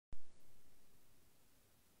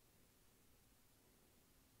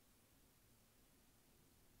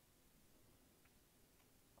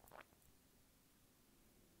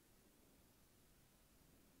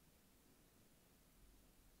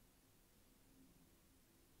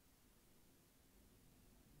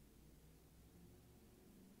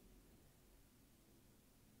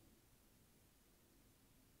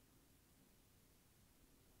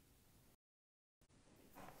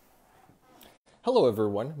Hello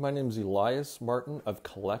everyone, my name is Elias Martin of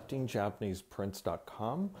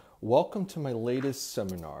CollectingJapanesePrints.com. Welcome to my latest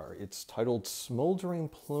seminar. It's titled Smoldering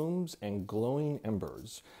Plumes and Glowing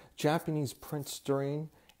Embers, Japanese Prints During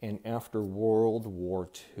and After World War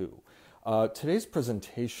II. Today's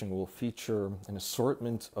presentation will feature an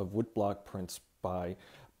assortment of woodblock prints by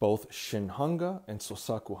both Shinhanga and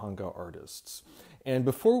Sosakuhanga artists. And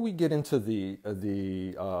before we get into the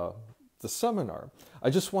seminar, I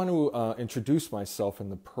just want to introduce myself in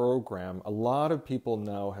the program. A lot of people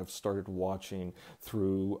now have started watching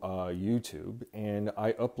through YouTube, and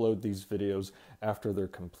I upload these videos after they're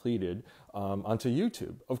completed onto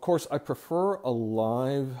YouTube. Of course, I prefer a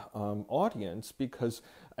live audience because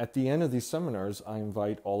at the end of these seminars, I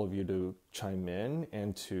invite all of you to chime in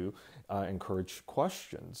and to encourage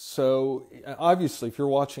questions. So obviously, if you're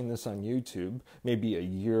watching this on YouTube, maybe a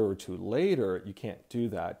year or two later, you can't do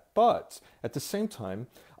that. But at the same time,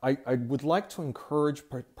 I would like to encourage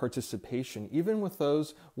participation, even with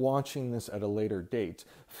those watching this at a later date.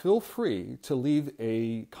 Feel free to leave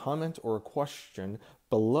a comment or a question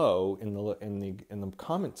below in the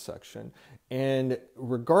comment section, and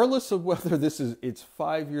regardless of whether it's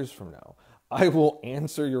 5 years from now, I will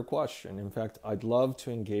answer your question. In fact, I'd love to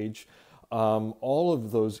engage all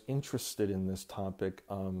of those interested in this topic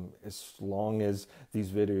as long as these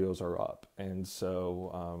videos are up. And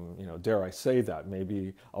so, dare I say that,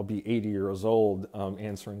 maybe I'll be 80 years old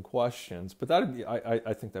answering questions, but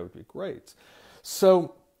I think that would be great.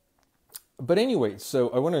 But anyway, so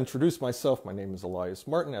I want to introduce myself. My name is Elias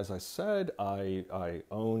Martin. As I said, I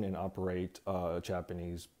own and operate a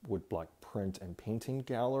Japanese woodblock print and painting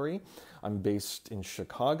gallery. I'm based in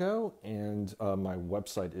Chicago, and my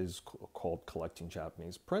website is called Collecting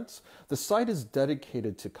Japanese Prints. The site is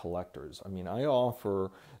dedicated to collectors. I mean, I offer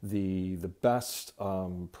the best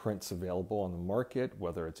prints available on the market,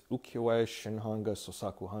 whether it's ukiyo-e, shinhanga,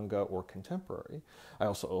 sosakuhanga, or contemporary. I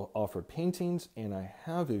also offer paintings, and I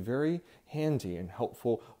have a very handy and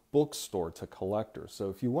helpful bookstore to collectors. So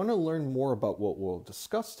if you want to learn more about what we'll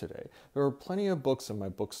discuss today, there are plenty of books in my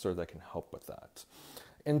bookstore that can help with that.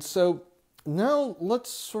 And so now let's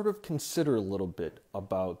sort of consider a little bit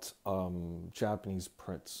about Japanese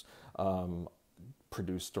prints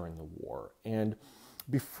produced during the war. And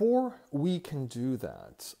before we can do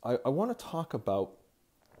that, I want to talk about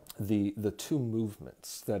the two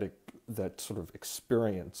movements that sort of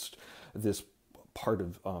experienced this part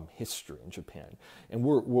of history in Japan. And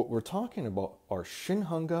what we're talking about are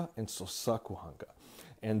Shinhanga and Sosakuhanga.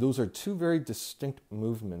 And those are two very distinct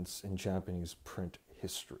movements in Japanese print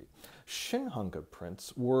history. Shinhanga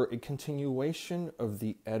prints were a continuation of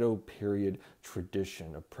the Edo period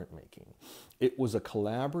tradition of printmaking. It was a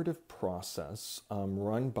collaborative process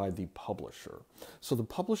run by the publisher. So the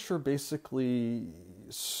publisher basically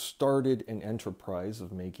started an enterprise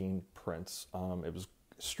of making prints. It was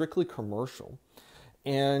strictly commercial,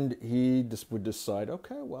 and he just would decide,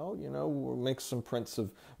 okay, well, we'll make some prints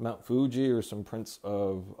of Mount Fuji or some prints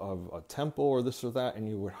of a temple or this or that, and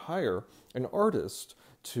you would hire an artist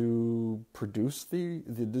to produce the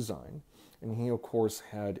design. And he, of course,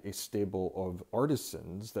 had a stable of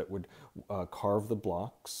artisans that would carve the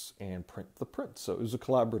blocks and print the prints. So it was a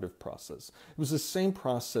collaborative process. It was the same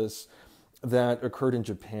process that occurred in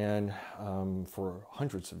Japan for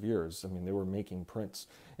hundreds of years. I mean, they were making prints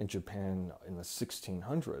in Japan in the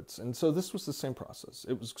 1600s. And so this was the same process.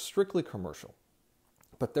 It was strictly commercial.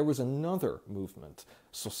 But there was another movement,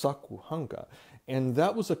 Sosakuhanga, and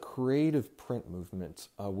that was a creative print movement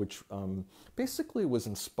which basically was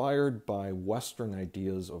inspired by Western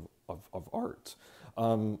ideas of art.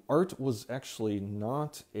 Art was actually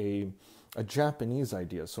not a Japanese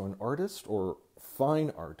idea. So an artist, or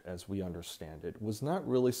fine art as we understand it, was not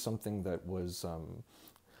really something that was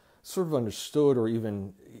sort of understood or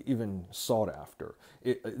even sought after.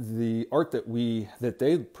 The art that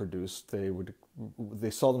they produced,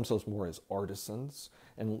 they saw themselves more as artisans,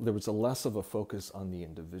 and there was less of a focus on the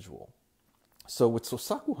individual. So with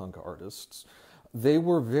Sosakuhanga artists, they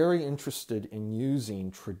were very interested in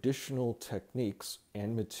using traditional techniques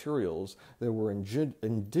and materials that were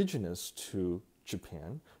indigenous to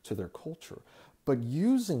Japan, to their culture, but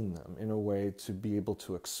using them in a way to be able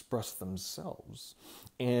to express themselves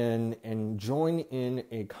and join in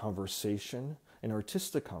a conversation, an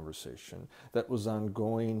artistic conversation that was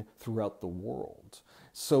ongoing throughout the world.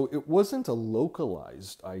 So it wasn't a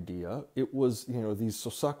localized idea. It was, these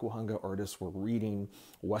Sosakuhanga artists were reading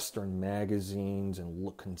Western magazines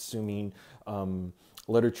and consuming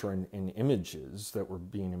literature and images that were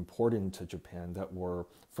being imported into Japan that were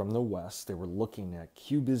from the West. They were looking at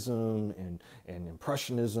Cubism and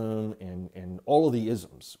Impressionism and all of the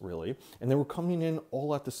isms, really. And they were coming in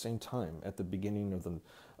all at the same time at the beginning of the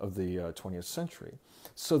 20th century.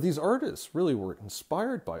 So these artists really were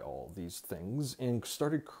inspired by all of these things and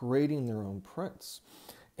started creating their own prints.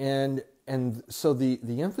 And so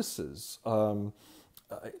the emphasis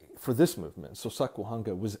for this movement,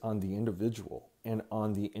 Sosakuhanga, was on the individual and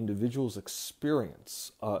on the individual's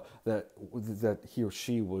experience that he or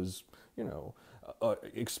she was,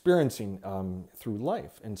 experiencing through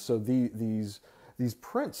life. And so these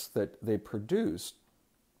prints that they produced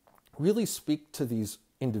really speak to these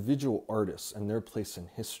individual artists and their place in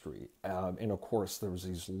history. And of course, there was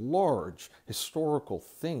these large historical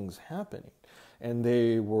things happening, and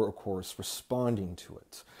they were, of course, responding to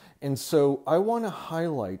it. And so I want to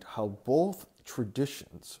highlight how both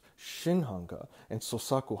traditions, Shinhanga and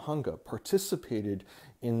Sosakuhanga, participated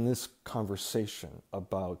in this conversation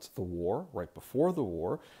about the war, right before the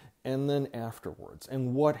war, and then afterwards,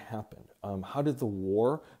 and what happened. How did the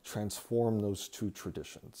war transform those two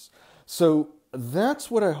traditions? So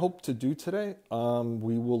that's what I hope to do today.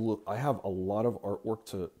 I have a lot of artwork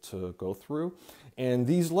to go through, and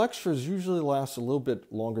these lectures usually last a little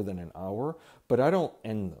bit longer than an hour, but I don't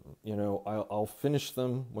end them. I'll finish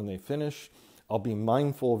them when they finish. I'll be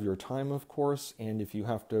mindful of your time, of course, and if you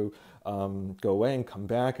have to go away and come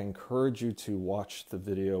back, I encourage you to watch the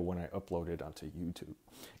video when I upload it onto YouTube.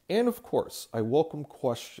 And of course, I welcome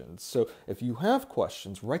questions. So if you have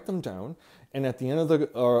questions, write them down, and at the end of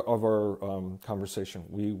our conversation,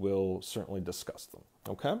 we will certainly discuss them.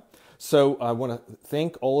 Okay? So I want to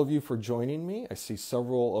thank all of you for joining me. I see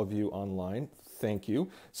several of you online. Thank you.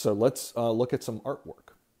 So let's look at some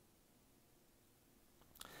artwork.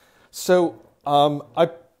 So I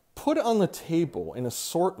put on the table an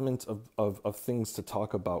assortment of things to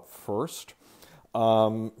talk about first.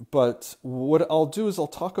 But what I'll do is I'll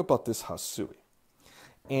talk about this Hasui.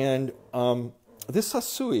 And this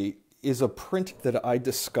Hasui is a print that I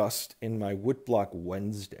discussed in my Woodblock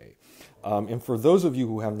Wednesday. And for those of you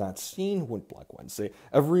who have not seen Woodblock Wednesday,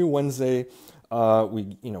 every Wednesday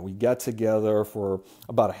we get together for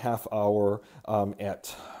about a half hour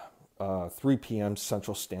at 3 p.m.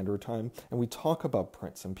 Central Standard Time, and we talk about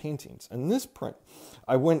prints and paintings. And this print,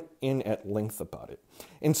 I went in at length about it.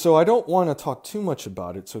 And so I don't want to talk too much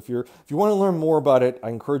about it. So if you want to learn more about it, I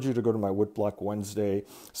encourage you to go to my Woodblock Wednesday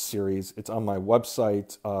series. It's on my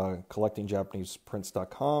website,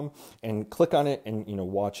 collectingjapaneseprints.com, and click on it and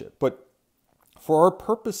watch it. But for our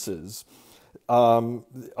purposes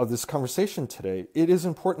of this conversation today, it is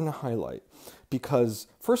important to highlight because,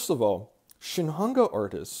 first of all, Shinhanga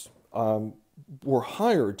artists were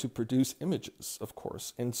hired to produce images, of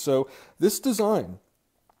course. And so this design,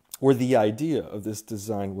 or the idea of this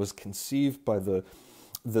design, was conceived by the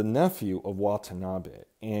nephew of Watanabe,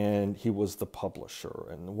 and he was the publisher.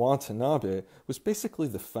 And Watanabe was basically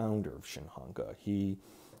the founder of Shinhanga. He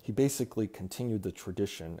basically continued the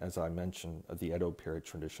tradition, as I mentioned, of the Edo period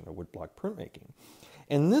tradition of woodblock printmaking.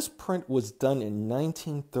 And this print was done in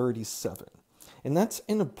 1937. And that's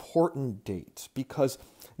an important date because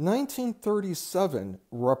 1937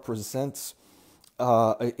 represents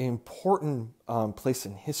an important place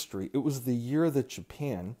in history. It was the year that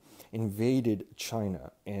Japan invaded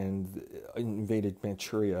China and invaded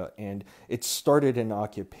Manchuria, and it started an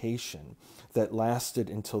occupation that lasted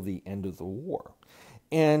until the end of the war.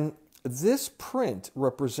 And this print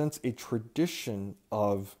represents a tradition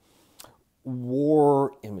of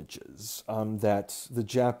war images that the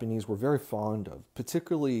Japanese were very fond of,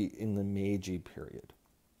 particularly in the Meiji period.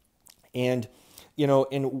 And,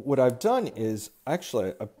 and what I've done is,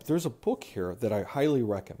 actually, there's a book here that I highly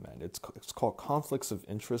recommend. It's called Conflicts of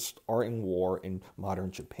Interest, Art and War in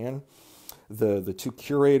Modern Japan. The two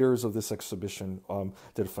curators of this exhibition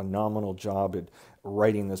did a phenomenal job at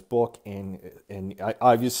writing this book, and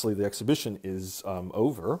obviously the exhibition is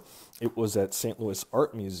over. It was at St. Louis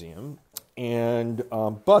Art Museum, and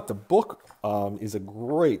but the book is a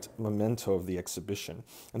great memento of the exhibition,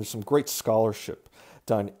 and there's some great scholarship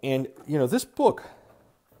done. And this book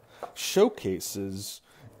showcases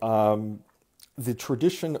the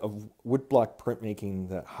tradition of woodblock printmaking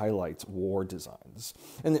that highlights war designs.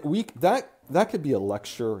 And that could be a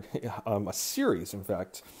lecture, a series, in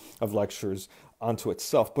fact, of lectures onto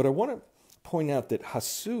itself. But I want to point out that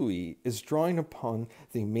Hasui is drawing upon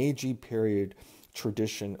the Meiji period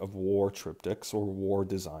tradition of war triptychs or war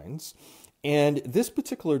designs. And this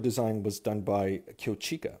particular design was done by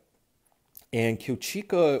Kyochika. And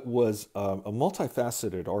Kyochika was a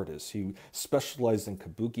multifaceted artist. He specialized in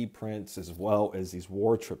kabuki prints as well as these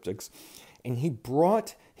war triptychs. And he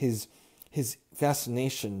brought his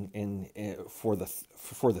fascination for the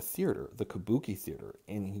theater, the kabuki theater,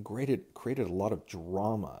 and he created a lot of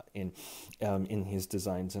drama in his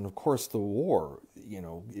designs. And of course, the war,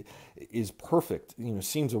 is perfect.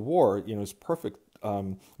 Scenes of war, is perfect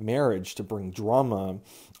marriage to bring drama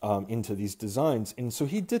into these designs. And so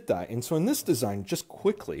he did that. And so in this design, just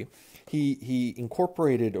quickly, he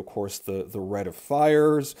incorporated, of course, the red of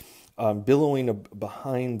fires, billowing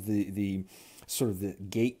behind the sort of the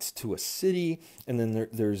gates to a city, and then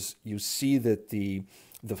you see that the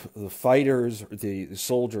fighters, the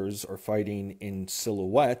soldiers, are fighting in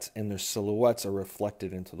silhouette, and their silhouettes are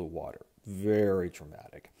reflected into the water. Very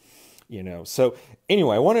dramatic, So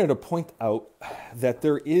anyway, I wanted to point out that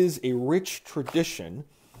there is a rich tradition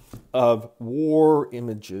of war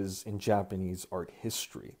images in Japanese art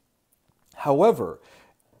history. However,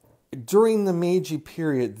 during the Meiji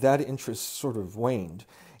period, that interest sort of waned.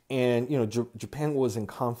 And, Japan was in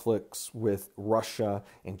conflicts with Russia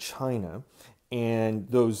and China, and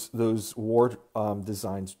those war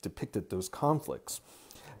designs depicted those conflicts.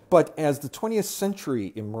 But as the 20th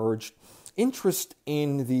century emerged, interest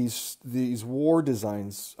in these war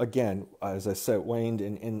designs, again, as I said, waned,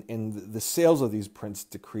 and the sales of these prints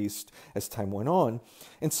decreased as time went on.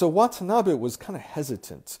 And so Watanabe was kind of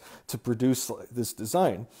hesitant to produce this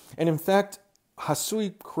design. And in fact,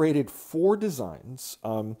 Hasui created 4 designs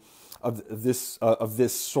of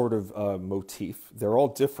this sort of motif. They're all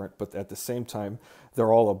different, but at the same time,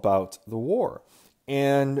 they're all about the war.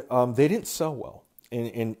 And they didn't sell well.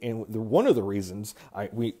 And one of the reasons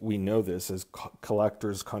we know this as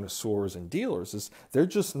collectors, connoisseurs, and dealers is they're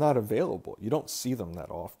just not available. You don't see them that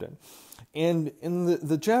often. And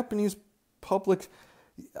the Japanese public,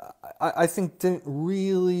 I think, didn't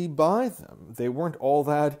really buy them. They weren't all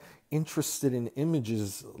that interested in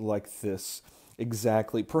images like this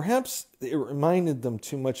exactly. Perhaps it reminded them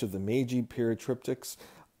too much of the Meiji period triptychs.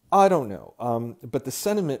 I don't know. But the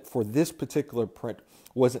sentiment for this particular print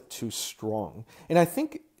wasn't too strong. And I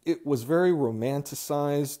think it was very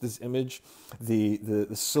romanticized, this image. The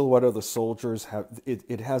silhouette of the soldiers,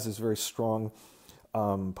 it has this very strong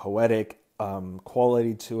poetic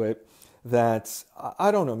quality to it that,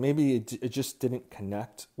 I don't know, maybe it just didn't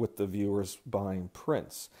connect with the viewers buying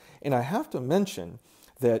prints. And I have to mention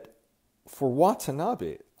that for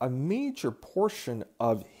Watanabe, a major portion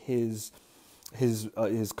of his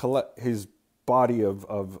body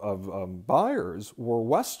of buyers were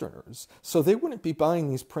Westerners, so they wouldn't be buying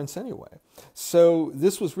these prints anyway. So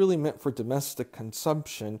this was really meant for domestic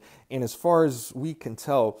consumption, and as far as we can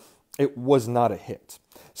tell, it was not a hit.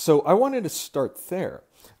 So I wanted to start there.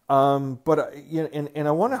 But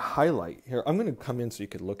I want to highlight here. I'm going to come in so you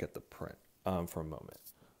could look at the print for a moment.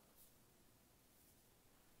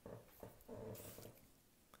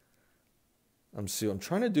 I'm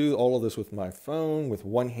trying to do all of this with my phone, with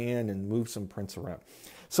one hand, and move some prints around.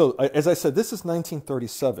 So as I said, this is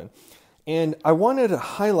 1937, and I wanted to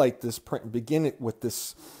highlight this print and begin it with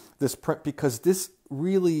this print because this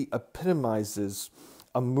really epitomizes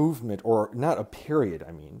a movement, or not a period,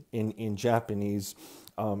 I mean, in Japanese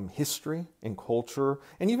history and culture,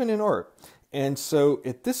 and even in art. And so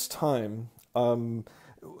at this time,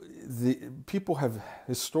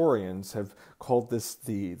 historians have called this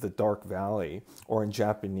the Dark Valley, or in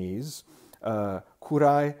Japanese,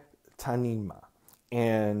 Kurai Tanima.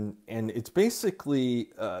 And it's basically,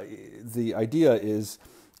 the idea is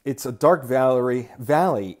it's a dark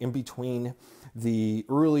valley in between the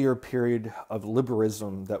earlier period of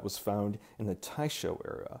liberalism that was found in the Taisho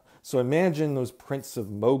era. So imagine those prints of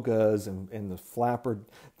mogas and the flapper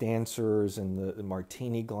dancers and the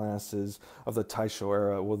martini glasses of the Taisho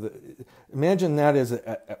era. Well, imagine that as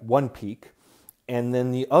at one peak, and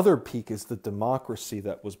then the other peak is the democracy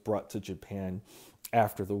that was brought to Japan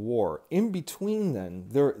after the war. In between then,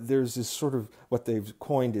 there's this sort of, what they've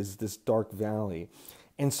coined is this dark valley.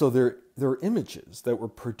 And so there are images that were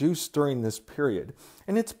produced during this period.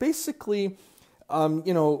 And it's basically,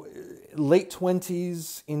 late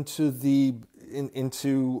 20s into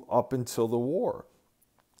up until the war.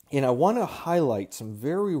 And I want to highlight some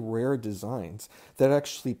very rare designs that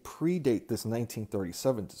actually predate this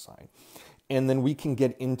 1937 design. And then we can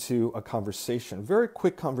get into a conversation, very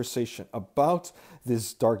quick conversation about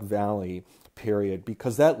this Dark Valley period,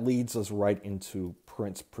 because that leads us right into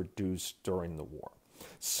prints produced during the war.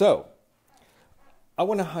 So, I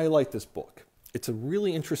want to highlight this book. It's a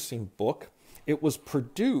really interesting book. It was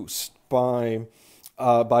produced by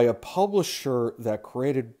by a publisher that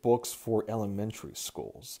created books for elementary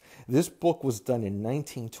schools. This book was done in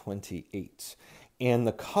 1928, and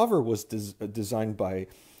the cover was designed by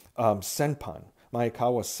Senpan,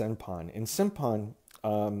 Maekawa Senpan. And Senpan,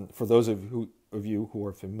 for those of you who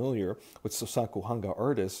are familiar with Sosaku Hanga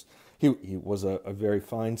artists, he was a very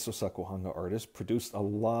fine Sosaku Hanga artist, produced a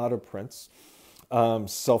lot of prints,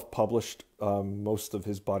 self-published most of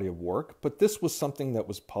his body of work, but this was something that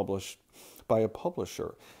was published by a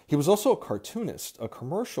publisher. He was also a cartoonist, a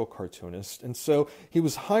commercial cartoonist, and so he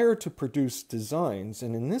was hired to produce designs,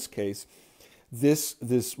 and in this case, this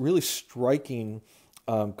really striking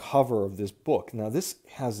cover of this book. Now this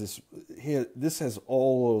has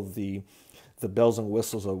all of the bells and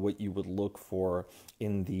whistles of what you would look for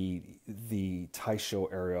in the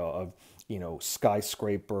Taisho era of, you know,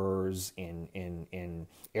 skyscrapers and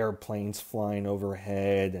airplanes flying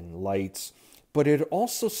overhead and lights. But it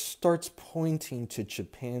also starts pointing to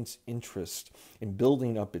Japan's interest in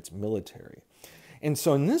building up its military. And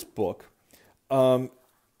so in this book, I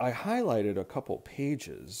highlighted a couple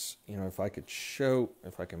pages. You know, if I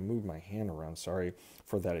can move my hand around, sorry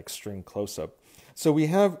for that extreme close-up. So we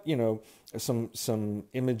have, you know, some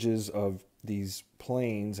images of these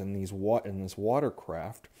planes and this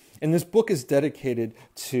watercraft. And this book is dedicated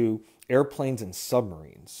to airplanes and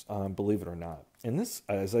submarines, believe it or not. And this,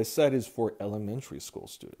 as I said, is for elementary school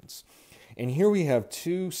students. And here we have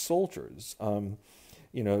two soldiers.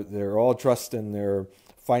 You know, they're all dressed in their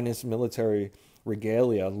finest military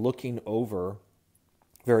regalia, looking over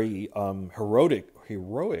very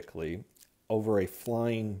heroically over a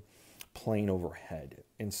flying plane overhead.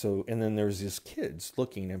 And then there's these kids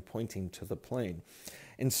looking and pointing to the plane.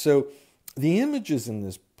 And so the images in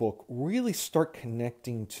this book really start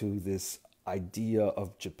connecting to this idea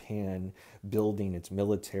of Japan building its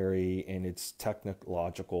military and its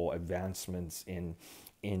technological advancements in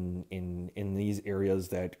these areas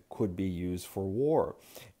that could be used for war.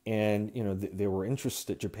 And, you know, they were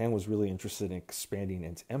interested, Japan was really interested in expanding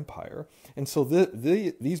its empire. And so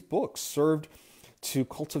these books served to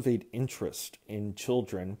cultivate interest in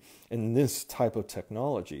children in this type of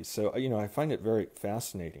technology. So, you know, I find it very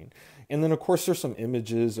fascinating. And then, of course, there's some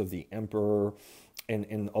images of the emperor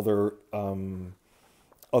and other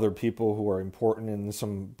people who are important, and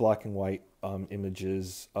some black and white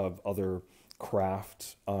images of other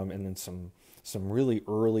craft, and then some really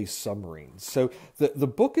early submarines. So the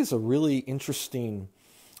book is a really interesting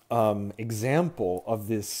example of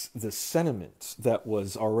this sentiment that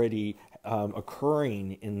was already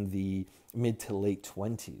occurring in the mid to late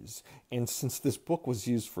 20s. And since this book was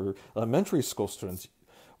used for elementary school students,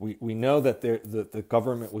 we know that the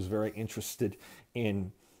government was very interested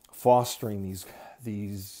in fostering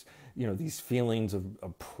these feelings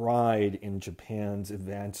of pride in Japan's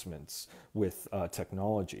advancements with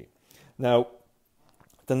technology. Now,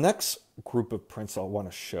 the next group of prints I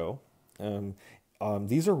want to show,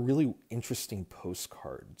 these are really interesting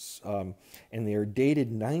postcards, and they are dated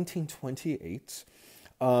 1928,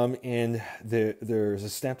 and there's a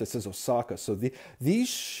stamp that says Osaka. So these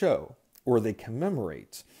show, or they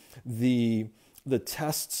commemorate, the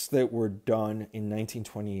tests that were done in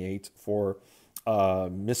 1928 for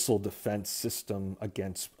missile defense system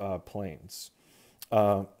against planes,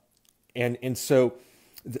 and so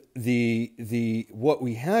the what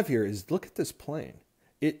we have here is, look at this plane.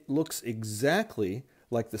 It looks exactly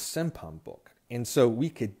like the Senpan book. And so we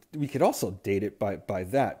could also date it by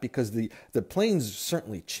that, because the planes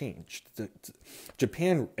certainly changed.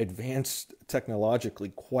 Japan advanced technologically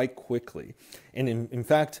quite quickly. And in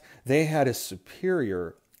fact, they had a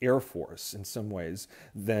superior air force in some ways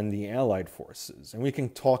than the Allied forces. And we can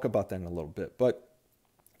talk about that in a little bit. But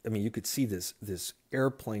I mean, you could see this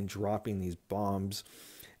airplane dropping these bombs,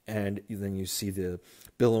 and then you see the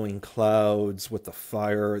billowing clouds with the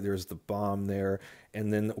fire. There's the bomb there,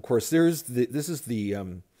 and then of course this is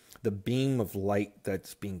the beam of light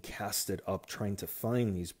that's being casted up, trying to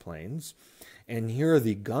find these planes. And here are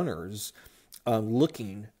the gunners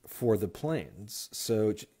looking for the planes.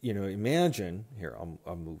 So, you know, imagine here.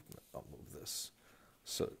 I'll move this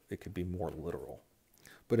so it could be more literal.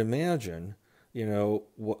 But imagine, you know,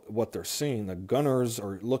 what they're seeing. The gunners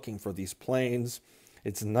are looking for these planes.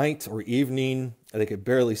 It's night or evening. They could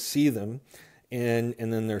barely see them. And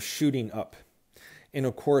then they're shooting up. And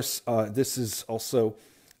of course, this is also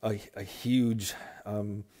a huge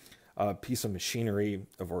piece of machinery,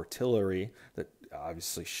 of artillery, that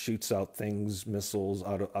obviously shoots out things, missiles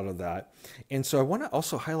out of that. And so I want to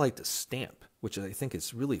also highlight the stamp, which I think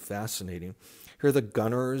is really fascinating. Here are the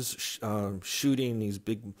gunners shooting these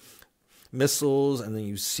big missiles, and then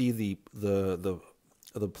you see the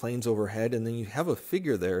of the planes overhead, and then you have a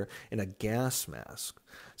figure there in a gas mask.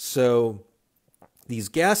 So these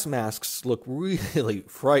gas masks look really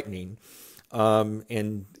frightening,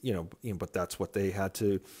 and but that's what they had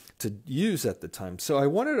to use at the time. So I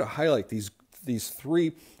wanted to highlight these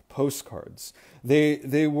three postcards.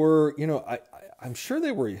 They were, I'm sure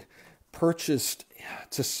they were purchased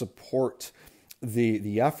to support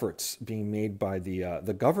the efforts being made by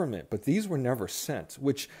the government, but these were never sent,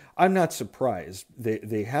 which I'm not surprised.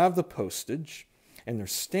 They have the postage and they're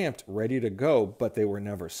stamped ready to go, but they were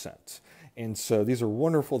never sent. And so these are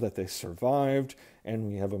wonderful that they survived, and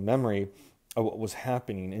we have a memory of what was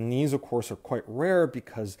happening. And these, of course, are quite rare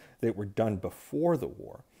because they were done before the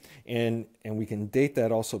war. And we can date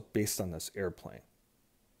that also based on this airplane,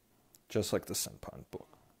 just like the Senpan book.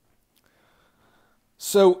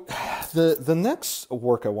 So the next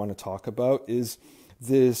work I want to talk about is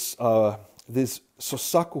this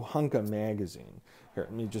Sosaku Hanga magazine. Here,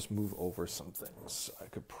 let me just move over some things so I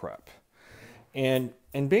could prep. And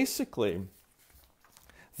basically,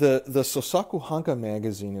 the Sosaku Hanga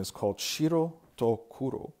magazine is called Shiro to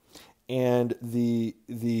Kuro, and the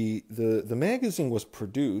magazine was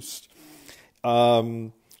produced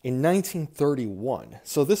in 1931.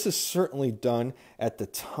 So this is certainly done at the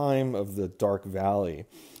time of the Dark Valley,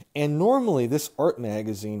 and normally this art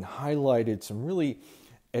magazine highlighted some really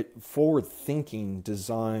forward-thinking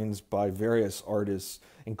designs by various artists,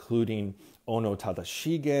 including Ono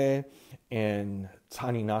Tadashige and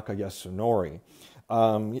Taninaka Yasunori.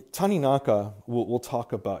 Taninaka, we'll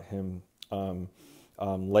talk about him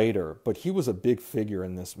later, but he was a big figure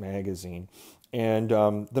in this magazine. And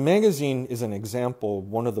the magazine is an example of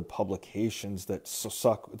one of the publications that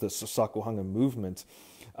the Sosaku Hanga movement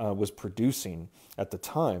was producing at the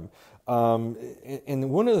time. And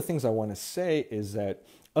one of the things I want to say is that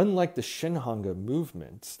unlike the Shinhanga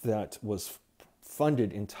movement that was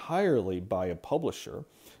funded entirely by a publisher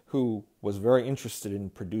who was very interested in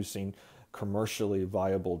producing commercially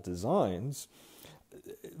viable designs,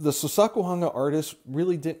 the Sosaku Hanga artists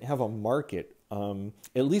really didn't have a market,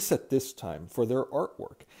 at least at this time, for their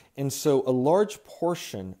artwork. And so a large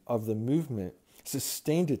portion of the movement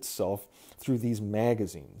sustained itself through these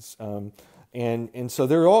magazines. And so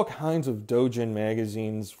there are all kinds of doujin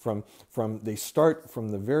magazines they start from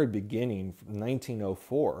the very beginning, from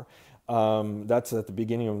 1904. That's at the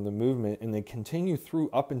beginning of the movement, and they continue through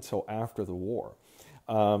up until after the war.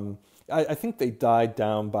 I think they died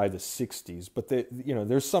down by the 60s, but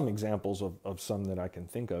there's some examples of some that I can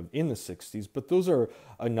think of in the 60s, but those are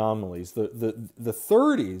anomalies. The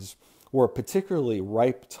 30s were a particularly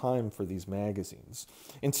ripe time for these magazines.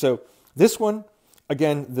 And so this one,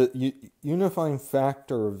 again, the unifying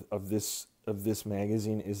factor of this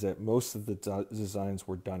magazine is that most of the designs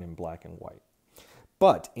were done in black and white.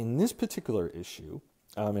 But in this particular issue,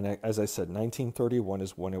 and as I said, 1931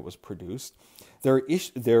 is when it was produced, there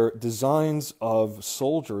are designs of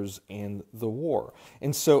soldiers and the war.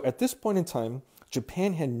 And so at this point in time,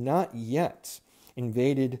 Japan had not yet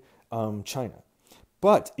invaded China.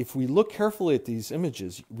 But if we look carefully at these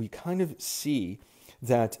images, we kind of see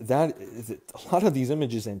that a lot of these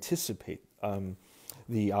images anticipate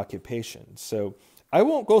the occupation. So I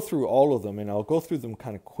won't go through all of them, and I'll go through them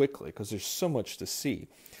kind of quickly because there's so much to see.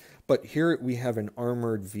 But here we have an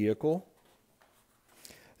armored vehicle.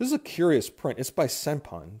 This is a curious print. It's by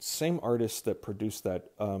Senpan, same artist that produced that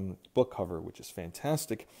book cover, which is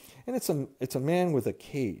fantastic. And it's a man with a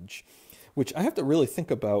cage, which I have to really think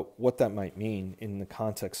about what that might mean in the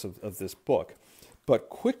context of this book. But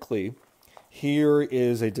quickly, here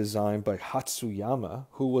is a design by Hatsuyama,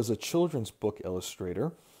 who was a children's book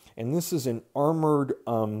illustrator. And this is an armored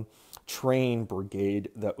train brigade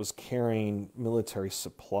that was carrying military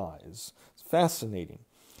supplies. It's fascinating.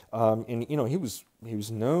 And he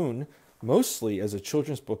was known mostly as a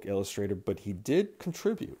children's book illustrator, but he did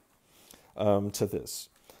contribute to this.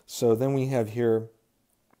 So then we have here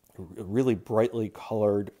a really brightly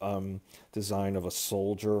colored design of a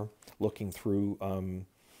soldier looking through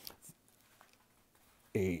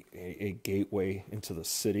a gateway into the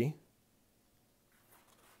city.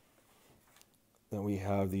 Then we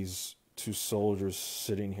have these two soldiers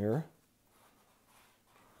sitting here.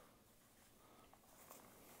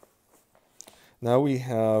 Now we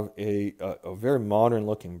have a very modern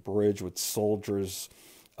looking bridge with soldiers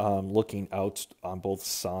looking out on both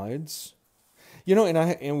sides.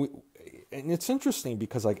 And it's interesting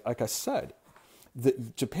because like I said,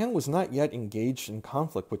 Japan was not yet engaged in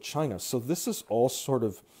conflict with China. So this is all sort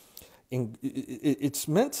of, it's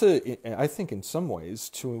meant to, I think in some ways,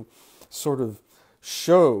 to sort of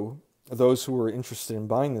show those who were interested in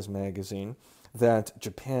buying this magazine that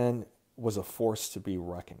Japan was a force to be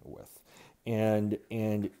reckoned with, and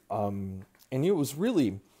it was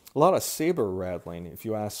really a lot of saber rattling, if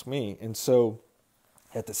you ask me. And so,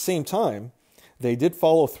 at the same time, they did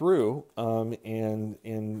follow through, and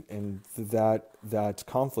that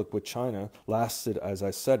conflict with China lasted, as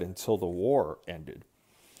I said, until the war ended.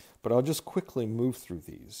 But I'll just quickly move through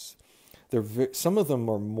these. Some of them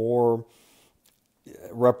are more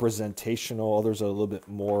representational, others are a little bit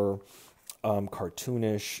more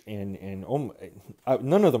cartoonish, and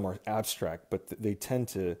none of them are abstract, but they tend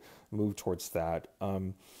to move towards that.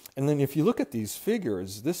 And then if you look at these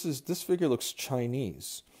figures, this figure looks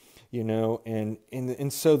Chinese, you know,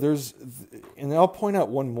 and so there's, and I'll point out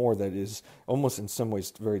one more that is almost in some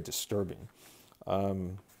ways very disturbing.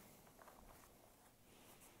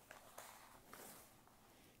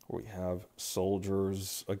 We have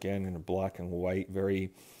soldiers again in black and white,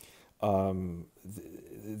 very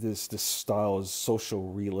this style is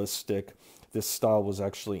social realistic. This style was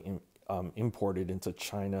actually imported into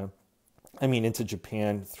China. I mean, into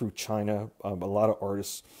Japan through China. A lot of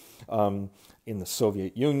artists in the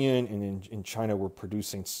Soviet Union and in China were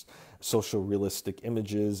producing social realistic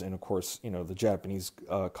images, and of course, you know, the Japanese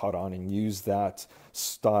caught on and used that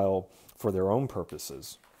style for their own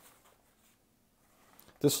purposes.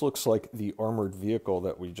 This looks like the armored vehicle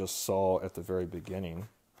that we just saw at the very beginning.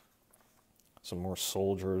 Some more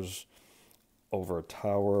soldiers over a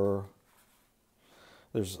tower.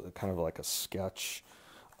 There's kind of like a sketch.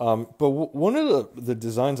 But one of the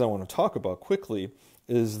designs I want to talk about quickly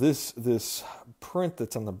is this print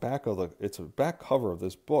that's on the back of it's a back cover of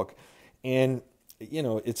this book. And, you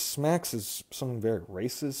know, it smacks as something very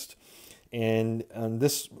racist. And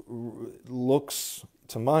this looks,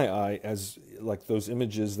 to my eye, as like those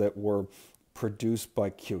images that were produced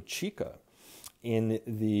by Kyochika in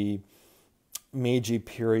the Meiji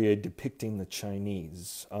period depicting the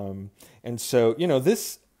Chinese. And so, you know,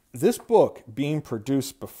 this book being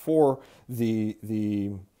produced before the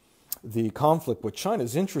conflict with China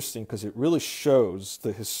is interesting because it really shows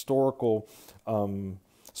the historical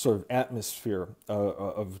sort of atmosphere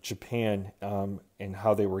of Japan and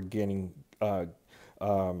how they were getting.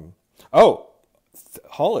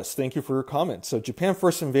 Hollis, thank you for your comment. So Japan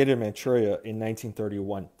first invaded Manchuria in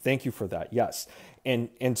 1931. Thank you for that. Yes,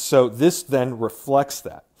 and so this then reflects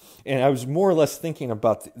that. And I was more or less thinking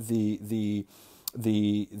about the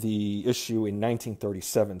issue in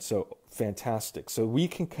 1937. So fantastic. So we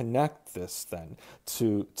can connect this then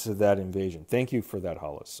to that invasion. Thank you for that,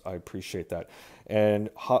 Hollis. I appreciate that. And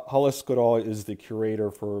Hollis Goodall is the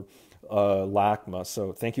curator for LACMA.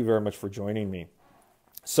 So thank you very much for joining me.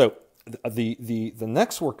 So the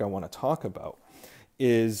next work I want to talk about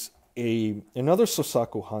is another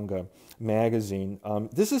Sosaku Hanga magazine.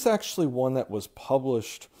 This is actually one that was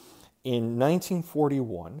published in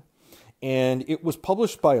 1941, and it was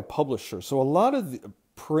published by a publisher. So a lot of the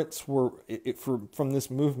prints were from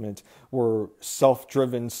this movement were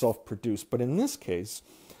self-driven, self-produced. But in this case,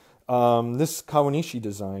 this Kawanishi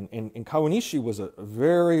design, and Kawanishi was a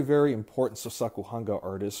very, very important Sosaku Hanga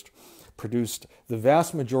artist, produced the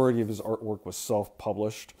vast majority of his artwork was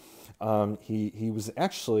self-published. He was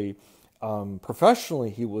actually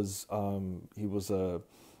professionally he was a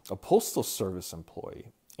postal service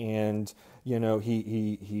employee, and you know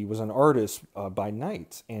he was an artist by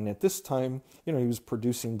night. And at this time, you know, he was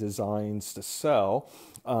producing designs to sell,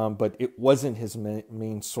 but it wasn't his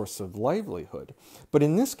main source of livelihood. But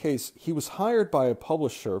in this case, he was hired by a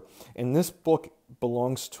publisher, and this book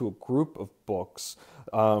belongs to a group of books,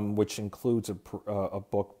 which includes a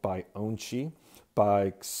book by Onchi,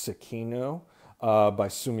 by Sekino, by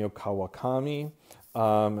Sumio Kawakami,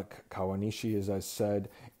 Kawanishi, as I said,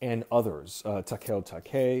 and others, Takeo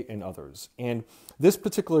Take and others. And this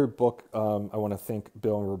particular book, I want to thank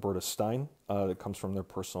Bill and Roberta Stein. That comes from their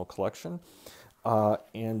personal collection.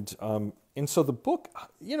 And so the book,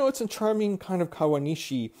 you know, it's a charming kind of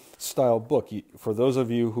Kawanishi style book. For those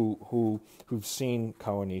of you who've seen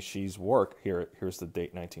Kawanishi's work, here's the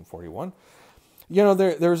date, 1941. You know,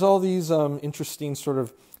 there's all these interesting sort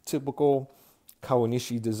of typical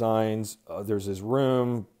Kawanishi designs. There's his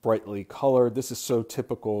room, brightly colored. This is so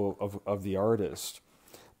typical of the artist.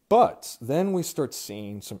 But then we start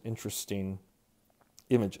seeing some interesting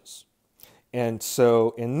images. And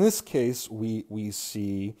so in this case, we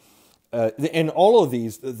see, and all of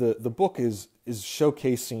these, the book is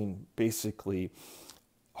showcasing basically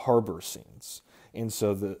harbor scenes. And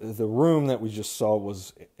so the room that we just saw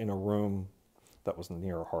was in a room that was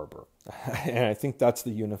near a harbor. And I think that's the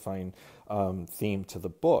unifying theme to the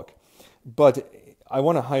book. But I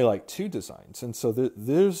want to highlight two designs. And so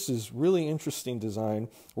there's this really interesting design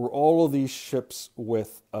where all of these ships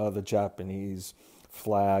with the Japanese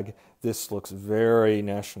flag. This looks very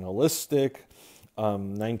nationalistic.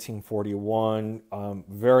 1941,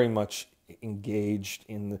 very much engaged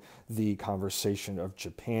in the conversation of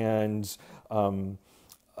Japan's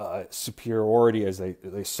superiority as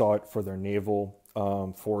they saw it for their naval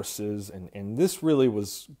forces, and this really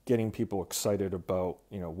was getting people excited about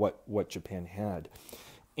what Japan had,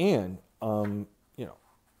 and to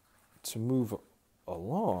move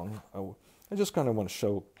along, I just kind of want to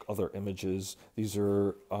show other images. These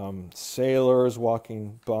are sailors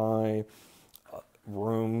walking by,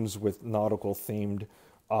 rooms with nautical themed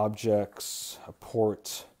objects, a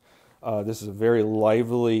port. This is a very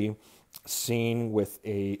lively scene with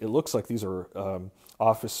it looks like these are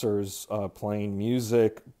officers playing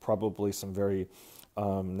music, probably some very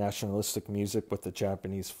nationalistic music with the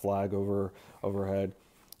Japanese flag overhead.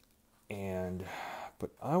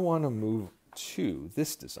 But I want to move to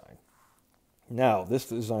this design. Now, this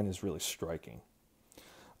design is really striking.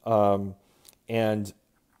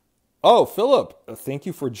 Oh, Philip, thank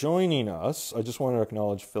you for joining us. I just want to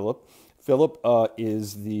acknowledge Philip. Philip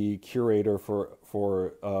is the curator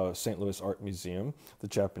for St. Louis Art Museum, the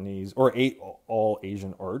Japanese, or all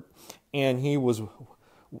Asian art. And he was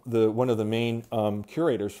one of the main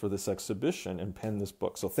curators for this exhibition and penned this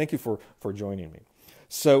book. So thank you for joining me.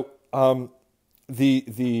 So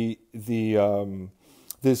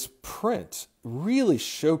this print really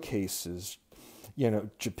showcases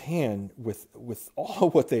Japan with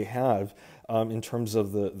all what they have in terms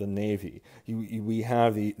of the Navy. We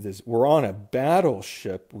have we're on a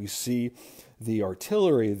battleship. We see the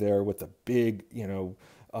artillery there with the big, I don't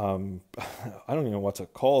even know what to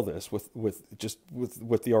call this,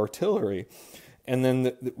 with the artillery. And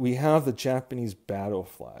then we have the Japanese battle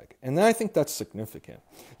flag. And I think that's significant.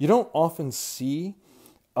 You don't often see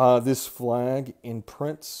this flag in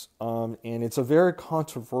prints, and it's a very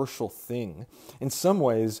controversial thing. In some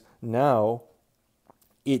ways, now,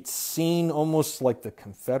 it's seen almost like the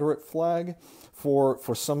Confederate flag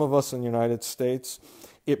for some of us in the United States.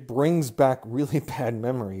 It brings back really bad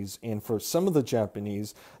memories, and for some of the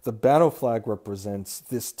Japanese, the battle flag represents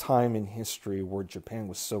this time in history where Japan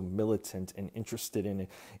was so militant and interested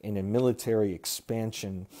in a military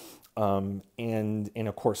expansion. And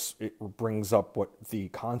of course, it brings up what the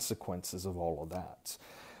consequences of all of that.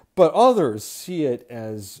 But others see it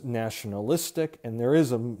as nationalistic, and there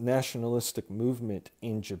is a nationalistic movement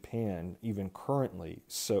in Japan, even currently.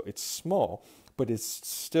 So it's small, but it's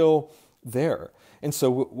still there. And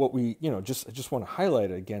so what we, I just want to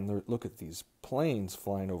highlight it again. Look at these planes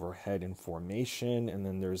flying overhead in formation, and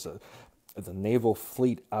then there's the naval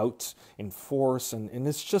fleet out in force, and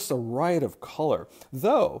it's just a riot of color.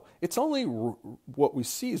 Though it's only what we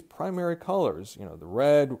see is primary colors, the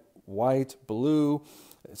red, white, blue,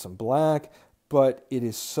 some black, but it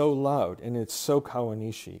is so loud and it's so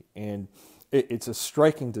Kawanishi, and it's a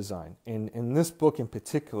striking design. And this book in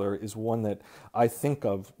particular is one that I think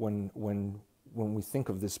of when we think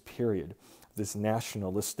of this period, this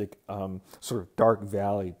nationalistic sort of Dark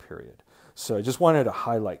Valley period. So I just wanted to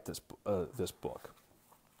highlight this book.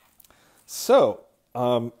 So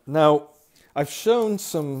now I've shown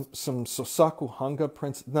some Sosaku Hanga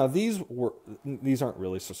prints. Now these aren't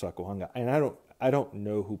really Sosaku Hanga, and I don't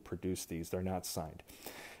know who produced these. They're not signed.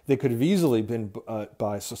 They could have easily been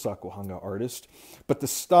by Sosaku Hanga artists, but the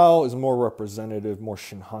style is more representative, more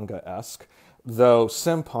Shinhanga-esque. Though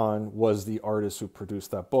Senpan was the artist who produced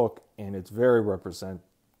that book, and it's very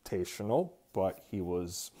representational. But he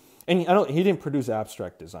was. And he didn't produce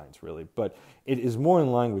abstract designs, really, but it is more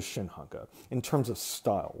in line with Shinhanga in terms of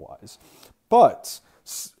style-wise. But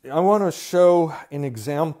I want to show an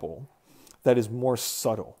example that is more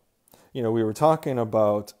subtle. We were talking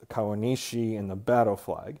about Kawanishi and the battle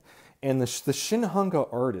flag, and the Shinhanga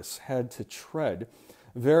artists had to tread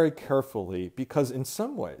very carefully because in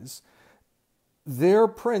some ways, their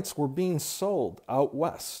prints were being sold out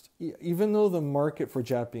west. Even though the market for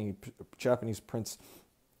Japanese prints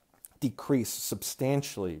decreased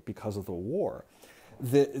substantially because of the war.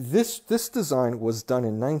 This design was done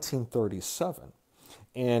in 1937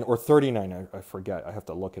 or 39, I forget. I have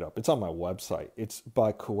to look it up. It's on my website. It's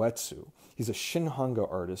by Koetsu. He's a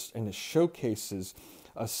Shinhanga artist, and it showcases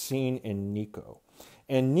a scene in Nikko.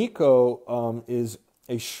 And Nikko is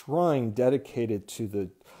a shrine dedicated to the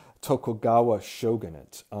Tokugawa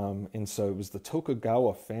shogunate. And so it was the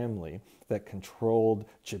Tokugawa family that controlled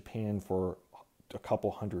Japan for a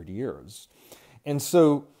couple hundred years. And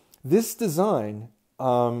so this design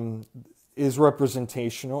is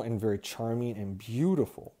representational and very charming and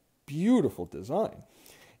beautiful beautiful design.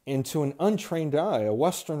 And to an untrained eye, a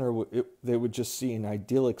Westerner, they would just see an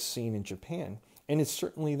idyllic scene in Japan, and it's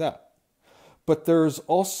certainly that. But there's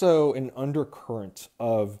also an undercurrent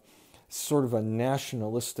of sort of a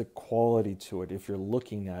nationalistic quality to it if you're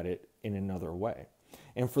looking at it in another way.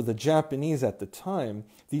 And for the Japanese at the time,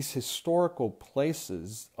 these historical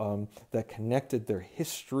places that connected their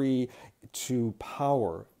history to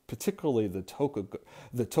power, particularly the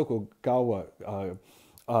Tokugawa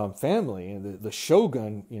family, and the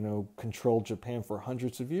shogun, controlled Japan for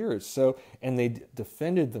hundreds of years. So, and they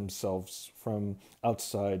defended themselves from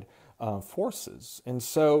outside forces. And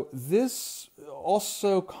so this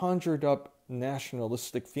also conjured up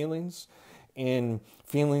nationalistic feelings and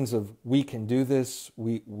feelings of, we can do this,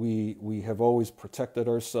 we have always protected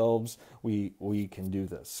ourselves, we can do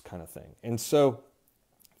this kind of thing. And so,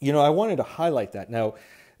 I wanted to highlight that. Now,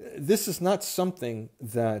 this is not something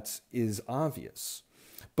that is obvious,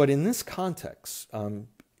 but in this context,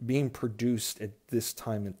 being produced at this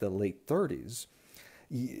time at the late 30s,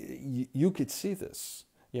 you could see this,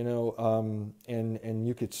 and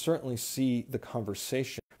you could certainly see the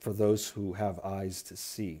conversation for those who have eyes to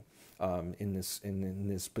see in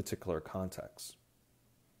this particular context.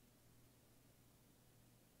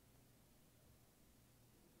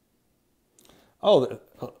 Oh,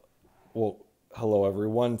 well, hello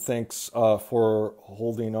everyone. Thanks for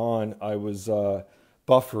holding on. I was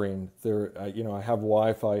buffering there. I have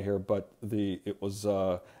Wi-Fi here, but it was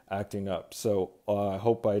acting up. So I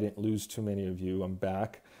hope I didn't lose too many of you. I'm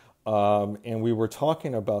back, and we were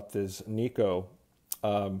talking about this Nikko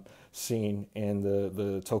scene and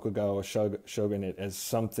the Tokugawa shogunate as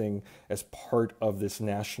something, as part of this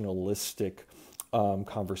nationalistic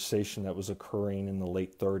conversation that was occurring in the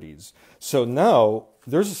late 30s. So now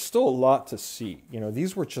there's still a lot to see.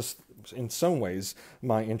 These were just, in some ways,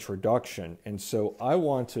 my introduction. And so I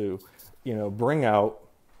want to, bring out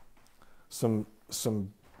some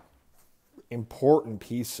important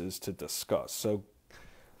pieces to discuss. So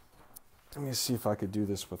let me see if I could do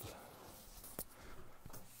this with,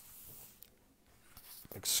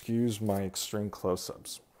 excuse my extreme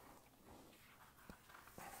close-ups.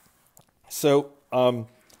 So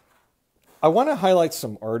I want to highlight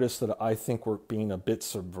some artists that I think were being a bit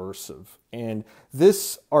subversive. And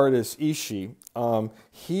this artist, Ishii,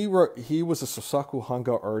 he was a Sosaku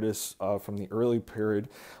Hanga artist from the early period.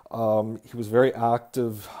 He was very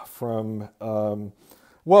active from,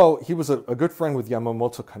 he was a good friend with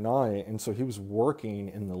Yamamoto Kanae, and so he was working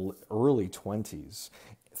in the early 20s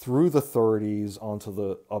through the 30s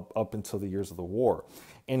onto up until the years of the war.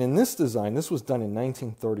 And in this design, this was done in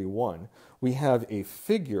 1931, we have a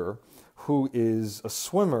figure who is a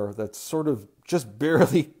swimmer that's sort of just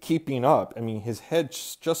barely keeping up. I mean, his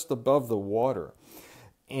head's just above the water.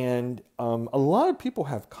 And a lot of people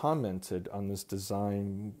have commented on this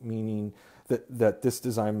design, meaning that this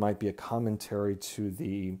design might be a commentary to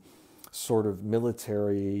the sort of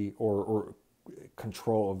military or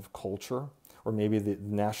control of culture, or maybe the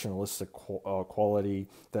nationalistic quality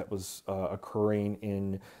that was occurring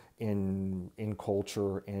in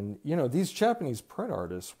culture. And these Japanese print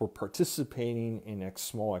artists were participating in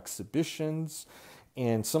small exhibitions,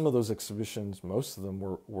 and some of those exhibitions, most of them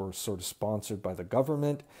were sort of sponsored by the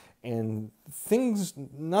government, and things,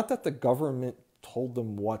 not that the government told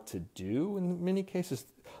them what to do in many cases.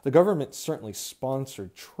 The government certainly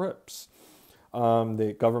sponsored trips.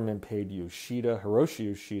 The government paid Hiroshi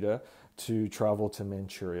Yoshida to travel to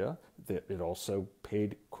Manchuria. It also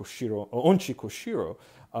paid Onchi Koshiro,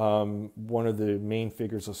 one of the main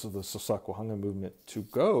figures of the Sosaku Hanga movement, to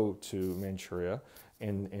go to Manchuria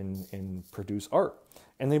and produce art.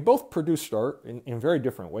 And they both produced art in very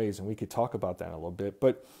different ways, and we could talk about that in a little bit.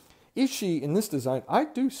 But Ishii, in this design, I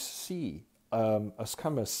do see a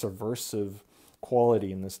kind of a subversive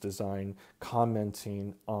quality in this design,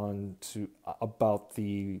 commenting about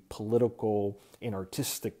the political and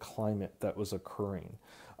artistic climate that was occurring.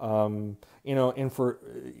 And for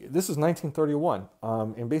this is 1931,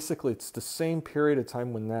 and basically it's the same period of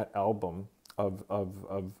time when that album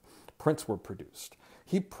of prints were produced.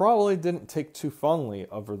 He probably didn't take too fondly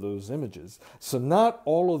over those images. So not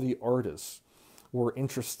all of the artists were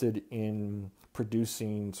interested in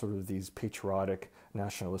producing sort of these patriotic,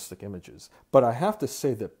 nationalistic images. But I have to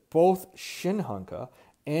say that both Shin Hanga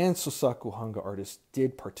and Sosaku Hanga artists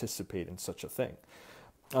did participate in such a thing.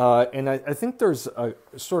 And I think there's a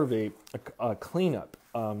sort of a cleanup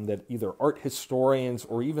that either art historians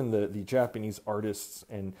or even the Japanese artists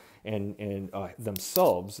and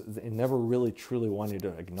themselves, they never really truly wanted to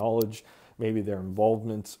acknowledge maybe their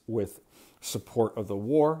involvement with support of the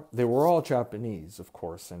war. They were all Japanese, of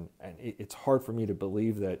course, and it's hard for me to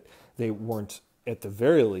believe that they weren't at the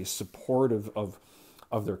very least supportive of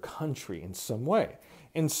their country in some way.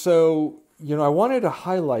 And so, I wanted to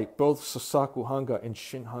highlight both Sosaku Hanga and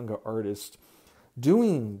Shin Hanga artists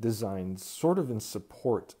doing designs sort of in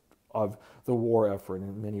support of the war effort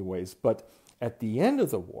in many ways. But at the end of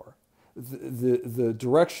the war, the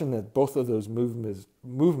direction that both of those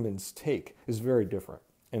movements take is very different.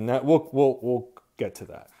 And that we'll get to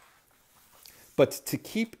that. But to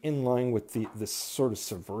keep in line with this sort of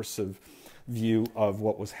subversive view of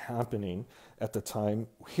what was happening at the time,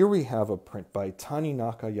 here we have a print by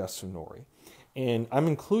Taninaka Yasunori. And I'm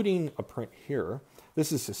including a print here.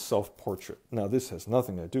 This is his self-portrait. Now, this has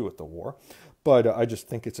nothing to do with the war, but I just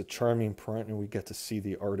think it's a charming print, and we get to see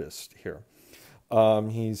the artist here.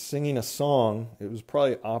 He's singing a song. It was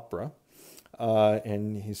probably opera,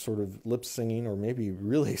 and he's sort of lip singing, or maybe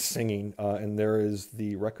really singing, and there is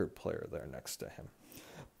the record player there next to him.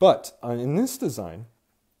 But in this design,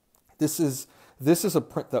 this is a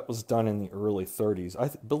print that was done in the early 30s. I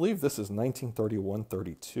believe this is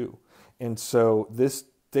 1931-32, and so this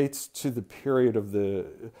dates to the period of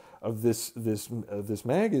this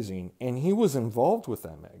magazine, and he was involved with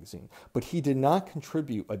that magazine, but he did not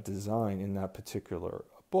contribute a design in that particular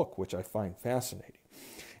book, which I find fascinating.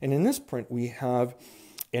 And in this print, we have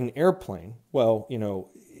an airplane. Well,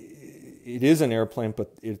 it is an airplane,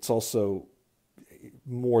 but it's also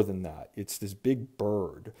more than that. It's this big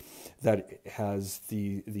bird that has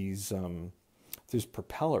these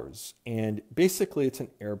propellers, and basically it's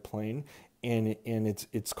an airplane. And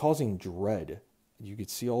it's causing dread. You could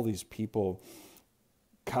see all these people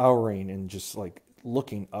cowering and just like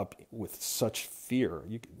looking up with such fear.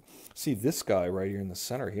 You can see this guy right here in the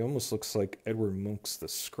center. He almost looks like Edward Munch's The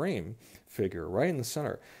Scream figure right in the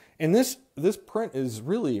center. And this print is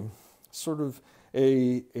really sort of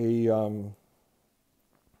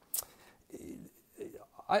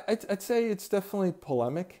I'd say it's definitely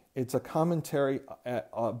polemic. It's a commentary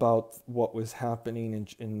about what was happening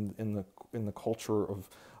in the culture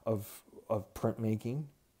of printmaking,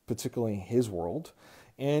 particularly in his world,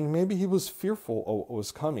 and maybe he was fearful of what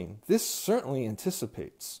was coming. This certainly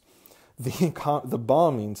anticipates the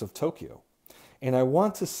bombings of Tokyo, and I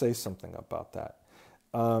want to say something about that.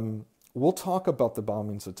 We'll talk about the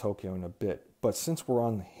bombings of Tokyo in a bit, but since we're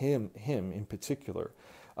on him in particular,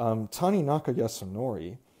 Taninaka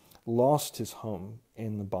Yasunori lost his home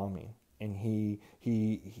in the bombing, and he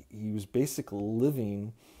was basically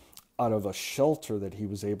living out of a shelter that he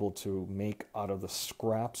was able to make out of the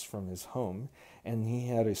scraps from his home, and he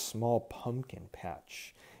had a small pumpkin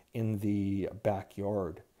patch in the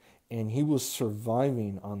backyard, and he was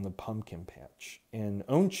surviving on the pumpkin patch. And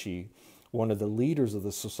Onchi, one of the leaders of the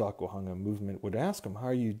Sosaku Hanga movement, would ask him, "How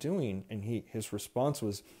are you doing?" And his response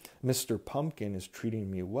was, "Mr. Pumpkin is treating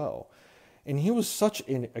me well." And he was such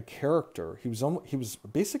a character. He was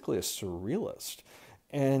basically a surrealist,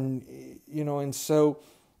 and and so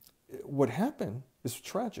what happened is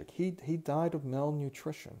tragic. He died of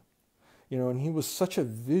malnutrition, and he was such a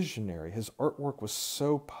visionary. His artwork was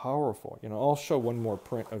so powerful. I'll show one more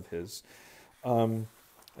print of his, and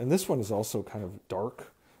this one is also kind of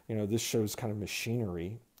dark. This shows kind of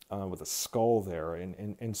machinery with a skull there,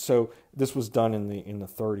 and so this was done in the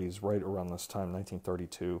 30s, right around this time,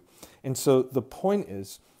 1932. And so the point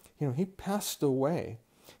is, he passed away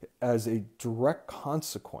as a direct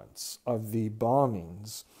consequence of the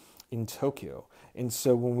bombings in Tokyo. And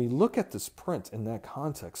so when we look at this print in that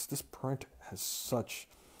context, this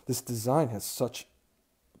design has such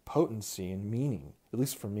potency and meaning, at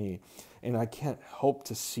least for me, and I can't help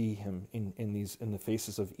to see him in the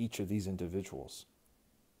faces of each of these individuals.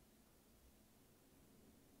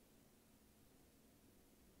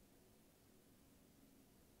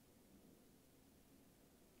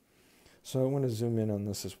 So I want to zoom in on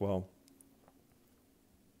this as well.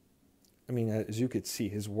 I mean, as you could see,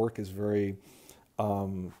 his work is very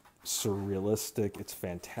surrealistic. It's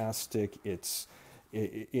fantastic.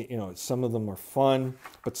 Some of them are fun,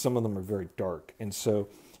 but some of them are very dark. And so,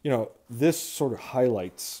 this sort of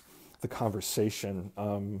highlights the conversation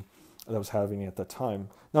that I was having at the time.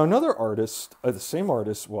 Now, another artist, the same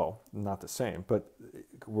artist, well, not the same, but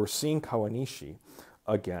we're seeing Kawanishi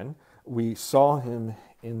again. We saw him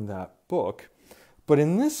in that book. But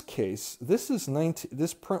in this case,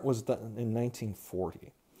 this print was done in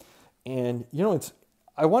 1940. And,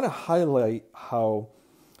 I want to highlight how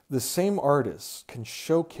the same artist can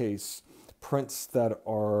showcase prints that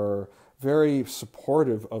are very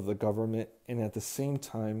supportive of the government and at the same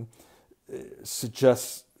time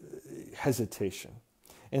suggests hesitation.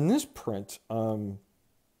 In this print,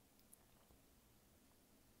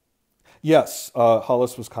 yes,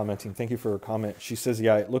 Hollis was commenting. Thank you for her comment. She says,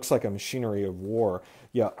 yeah, it looks like a machinery of war.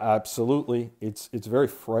 Yeah, absolutely. It's very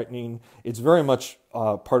frightening. It's very much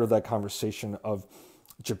part of that conversation of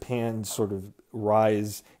Japan's sort of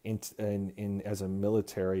rise in as a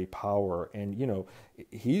military power. And, you know,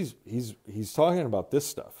 he's talking about this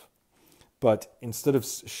stuff. But instead of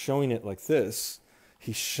showing it like this,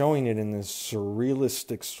 he's showing it in this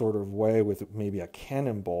surrealistic sort of way with maybe a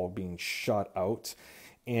cannonball being shot out.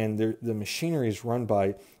 And the machinery is run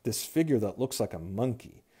by this figure that looks like a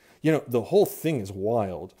monkey. You know, the whole thing is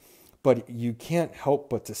wild, but you can't help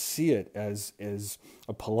but to see it as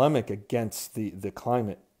a polemic against the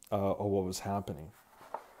climate of what was happening.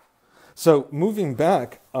 So moving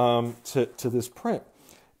back to this print,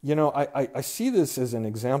 you know, I see this as an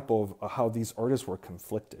example of how these artists were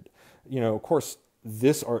conflicted. You know, of course,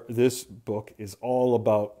 this book is all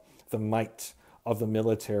about the might of the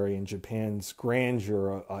military and Japan's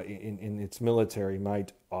grandeur in its military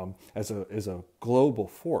might as a global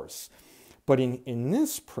force. But in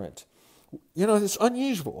this print, you know, it's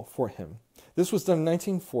unusual for him. This was done in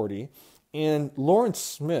 1940, and Lawrence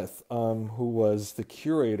Smith, who was the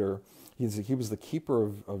curator, he was the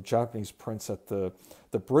keeper of Japanese prints at the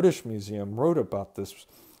British Museum, wrote about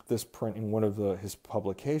this print in one of his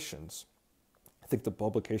publications. I think the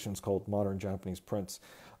publication is called Modern Japanese Prints.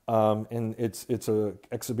 And it's a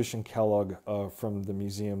exhibition catalog from the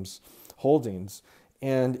museum's holdings.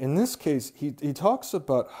 And in this case, he talks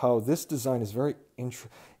about how this design is very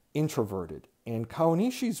introverted. And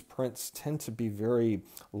Kawanishi's prints tend to be very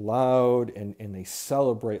loud and they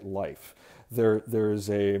celebrate life. There's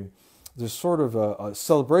sort of a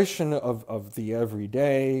celebration of the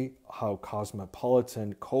everyday, how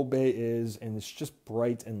cosmopolitan Kobe is, and it's just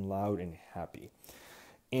bright and loud and happy.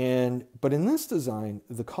 But in this design,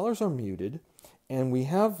 the colors are muted, and we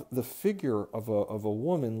have the figure of a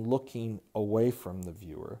woman looking away from the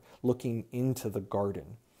viewer, looking into the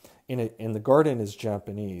garden. And the garden is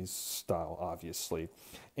Japanese style, obviously.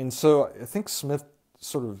 And so I think Smith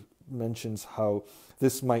sort of mentions how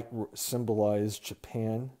this might symbolize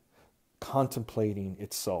Japan contemplating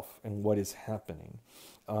itself and what is happening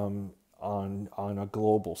on a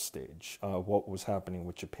global stage, what was happening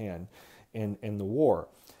with Japan and the war.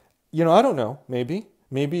 You know, I don't know, maybe,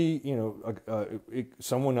 you know,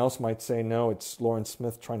 someone else might say, no, it's Lawrence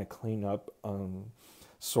Smith trying to clean up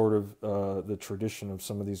sort of the tradition of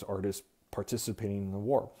some of these artists participating in the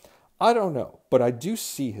war. I don't know, but I do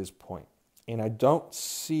see his point, and I don't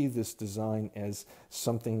see this design as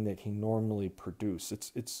something that he normally produced.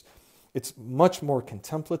 It's much more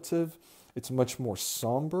contemplative, it's much more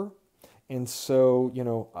somber, and so, you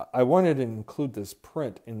know, I wanted to include this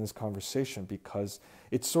print in this conversation because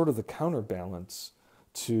it's sort of the counterbalance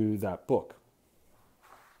to that book.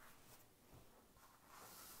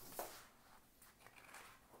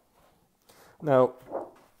 Now,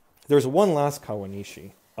 there's one last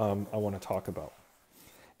Kawanishi I want to talk about.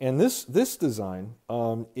 And this design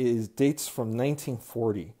dates from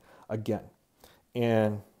 1940 again.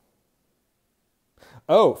 And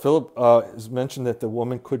Philip has mentioned that the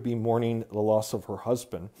woman could be mourning the loss of her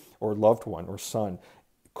husband or loved one or son.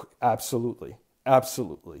 Absolutely.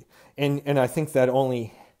 Absolutely. And I think that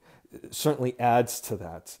only certainly adds to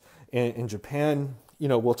that. In Japan, you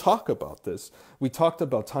know, we'll talk about this. We talked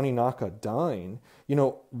about Taninaka dying. You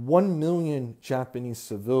know, 1 million Japanese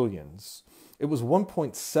civilians. It was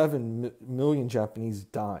 1.7 million Japanese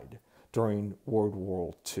died during World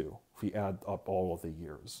War II, if we add up all of the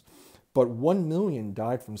years. But 1 million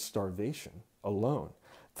died from starvation alone.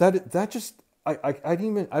 That just, I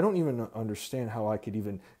don't even understand how I could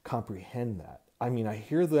even comprehend that. I mean, I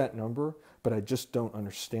hear that number, but I just don't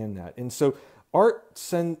understand that. And so art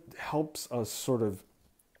helps us sort of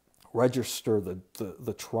register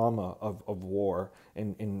the trauma of war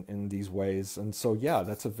in these ways. And so, yeah,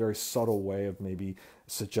 that's a very subtle way of maybe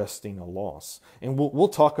suggesting a loss. And we'll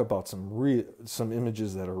talk about some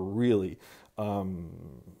images that are really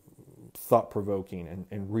thought-provoking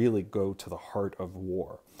and really go to the heart of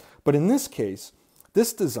war. But in this case,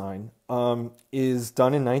 this design is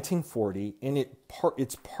done in 1940, and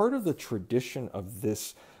it's part of the tradition of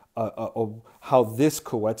this, of how this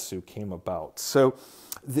koetsu came about. So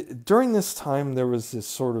during this time, there was this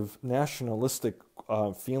sort of nationalistic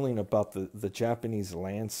feeling about the Japanese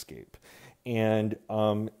landscape. And,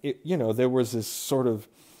 there was this sort of,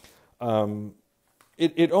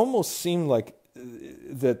 it almost seemed like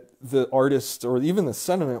the artist, or even the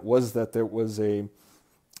sentiment, was that there was a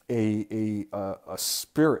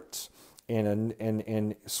spirit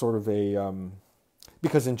and sort of a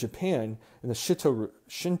because in Japan, in the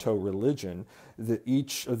Shinto religion,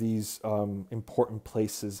 each of these important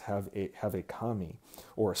places have a kami,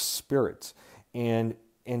 or a spirit, and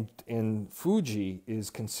Fuji is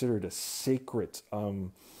considered a sacred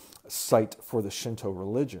site for the Shinto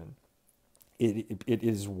religion. It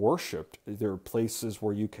is worshipped. There are places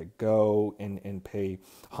where you could go and pay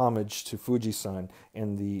homage to Fuji-san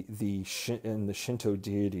and the Shinto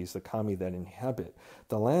deities, the kami that inhabit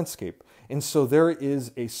the landscape. And so there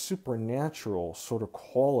is a supernatural sort of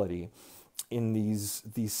quality in these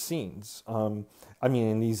scenes. I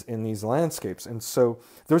mean, in these landscapes. And so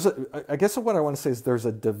I guess what I want to say is there's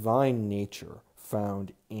a divine nature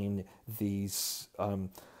found in these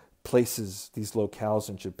places, these locales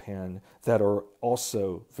in Japan that are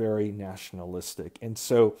also very nationalistic. And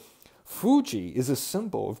so Fuji is a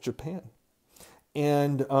symbol of Japan.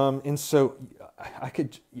 And so I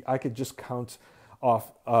could just count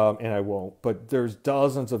off, and I won't, but there's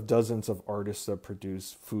dozens of artists that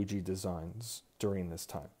produce Fuji designs during this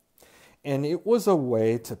time. And it was a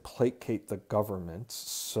way to placate the government.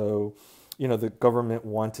 So, the government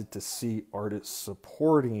wanted to see artists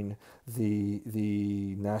supporting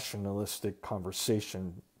the nationalistic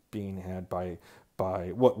conversation being had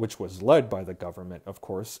which was led by the government, of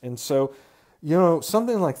course. And so,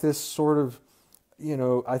 something like this sort of,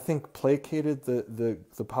 I think placated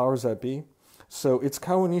the powers that be. So it's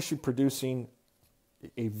Kawanishi producing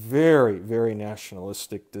a very, very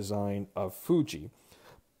nationalistic design of Fuji,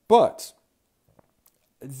 but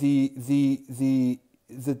the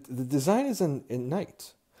design is in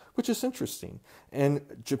night, which is interesting. And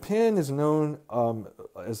Japan is known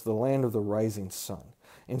as the land of the rising sun.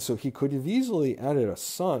 And so he could have easily added a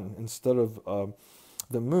sun instead of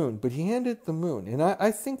the moon, but he added the moon. And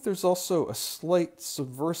I think there's also a slight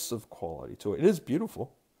subversive quality to it. It is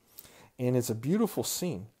beautiful, and it's a beautiful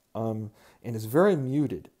scene, and it's very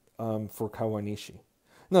muted for Kawanishi.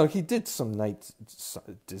 No, he did some night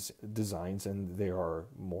designs, and they are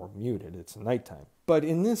more muted. It's nighttime. But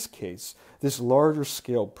in this case, this larger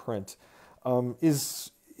scale print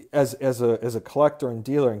is, as a collector and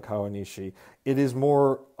dealer in Kawanishi, it is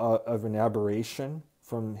more of an aberration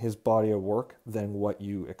from his body of work than what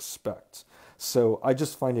you expect. So I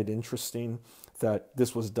just find it interesting that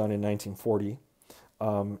this was done in 1940,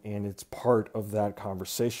 and it's part of that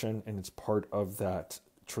conversation, and it's part of that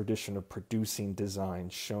tradition of producing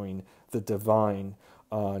designs showing the divine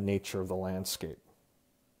nature of the landscape.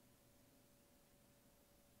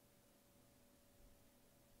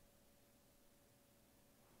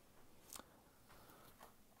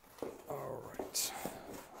 All right,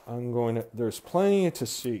 there's plenty to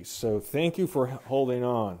see, so thank you for holding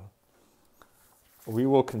on. We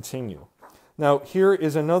will continue. Now, here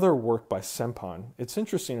is another work by Senpan. It's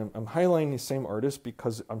interesting. I'm highlighting the same artist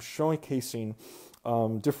because I'm showcasing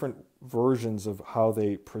different versions of how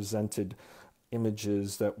they presented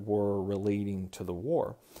images that were relating to the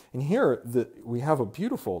war. And here we have a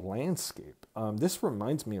beautiful landscape. This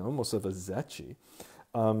reminds me almost of a zetchi.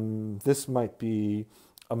 This might be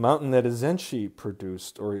a mountain that a zenshi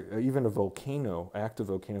produced, or even a volcano, active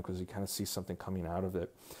volcano, because you kind of see something coming out of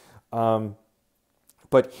it.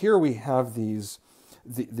 But here we have there's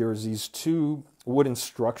these two wooden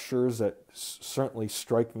structures that certainly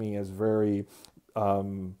strike me as very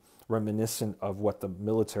reminiscent of what the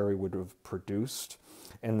military would have produced.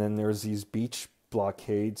 And then there's these beach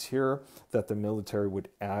blockades here that the military would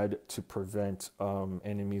add to prevent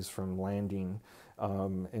enemies from landing.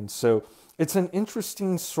 And so it's an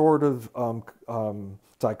interesting sort of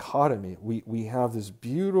dichotomy. We have this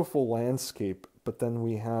beautiful landscape, but then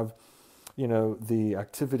we have the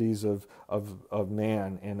activities of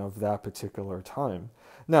man and of that particular time.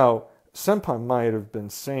 Now, Senpan might have been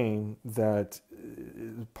saying that,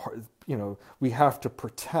 we have to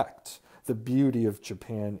protect the beauty of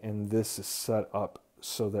Japan, and this is set up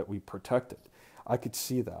so that we protect it. I could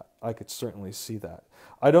see that. I could certainly see that.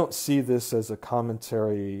 I don't see this as a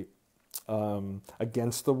commentary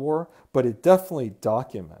against the war, but it definitely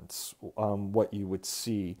documents what you would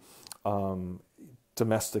see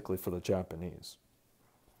domestically for the Japanese.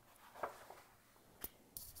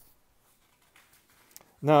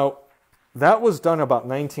 Now, that was done about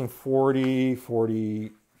 1940,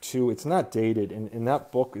 42. It's not dated, and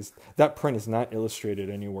that print is not illustrated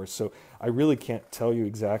anywhere, so I really can't tell you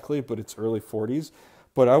exactly, but it's early 40s.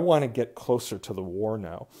 But I want to get closer to the war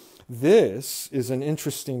now. This is an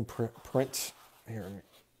interesting print. Here,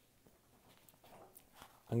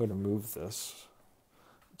 I'm going to move this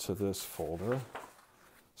to this folder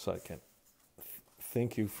so I can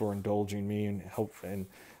thank you for indulging me and help. And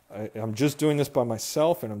I'm just doing this by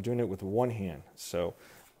myself, and I'm doing it with one hand. So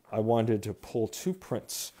I wanted to pull two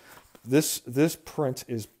prints. This print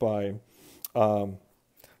is by Shimizu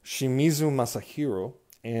Masahiro,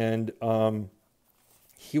 and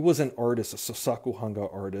he was an artist, a Sosaku-hanga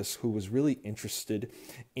artist, who was really interested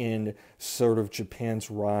in sort of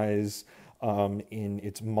Japan's rise in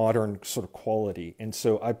its modern sort of quality. And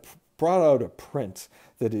so I brought out a print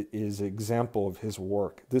that is an example of his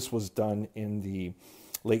work. This was done in the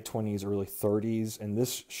late 20s, early 30s, and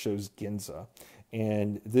this shows Ginza.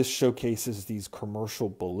 And this showcases these commercial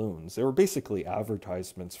balloons. They were basically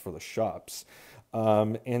advertisements for the shops.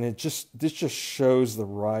 And this just shows the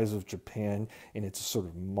rise of Japan in its sort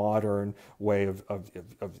of modern way of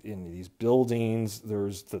in these buildings.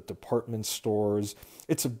 There's the department stores.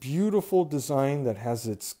 It's a beautiful design that has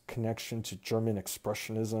its connection to German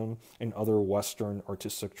Expressionism and other Western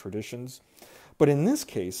artistic traditions. But in this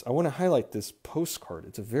case, I want to highlight this postcard.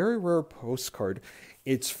 It's a very rare postcard.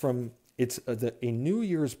 It's a New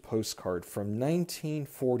Year's postcard from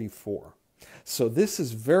 1944. So this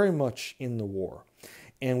is very much in the war.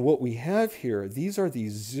 And what we have here, these are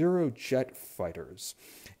these Zero jet fighters.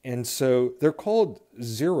 And so they're called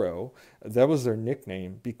Zero. That was their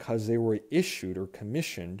nickname because they were issued or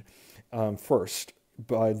commissioned first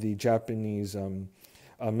by the Japanese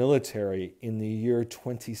military in the year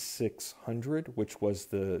 2600, which was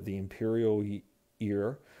the imperial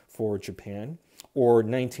year for Japan, or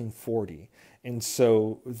 1940. And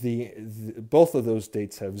so both of those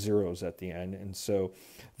dates have zeros at the end, and so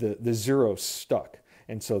the zero stuck,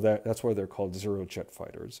 and so that's why they're called Zero jet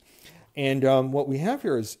fighters. And what we have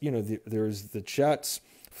here is, there's the jets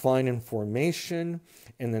flying in formation,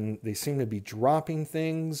 and then they seem to be dropping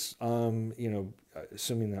things,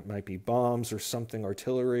 assuming that might be bombs or something,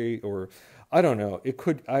 artillery, or I don't know. It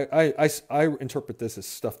could. I interpret this as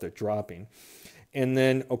stuff they're dropping, and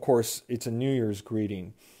then of course it's a New Year's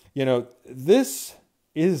greeting. This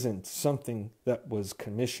isn't something that was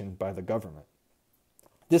commissioned by the government.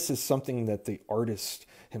 This is something that the artist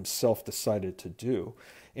himself decided to do.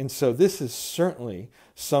 And so this is certainly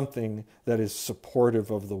something that is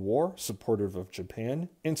supportive of the war, supportive of Japan.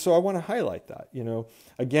 And so I want to highlight that.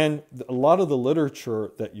 Again, a lot of the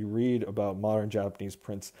literature that you read about modern Japanese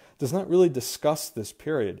prints does not really discuss this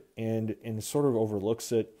period and sort of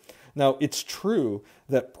overlooks it. Now, it's true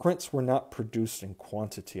that prints were not produced in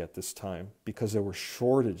quantity at this time because there were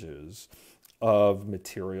shortages of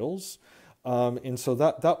materials. And so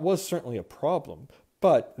that was certainly a problem.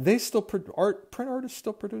 But they still print artists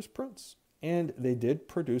still produce prints, and they did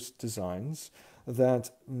produce designs that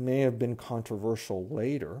may have been controversial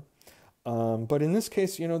later. But in this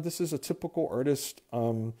case, this is a typical artist,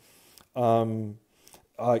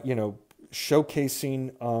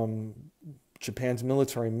 showcasing Japan's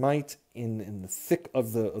military might in the thick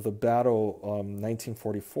of the battle,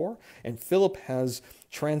 1944. And Philip has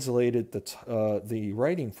translated the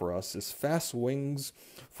writing for us as "Fast Wings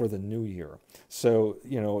for the New Year." So,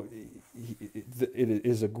 it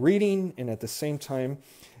is a greeting and at the same time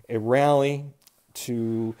a rally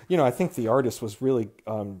to, I think the artist was really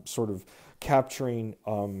sort of capturing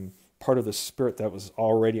part of the spirit that was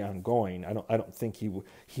already ongoing. I don't think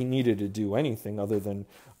he needed to do anything other than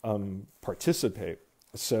participate.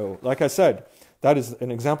 So, like I said, that is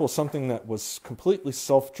an example of something that was completely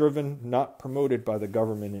self-driven, not promoted by the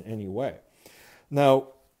government in any way. Now,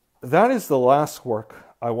 that is the last work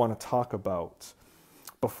I want to talk about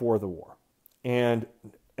before the war. And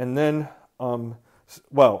then,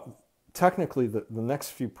 technically the next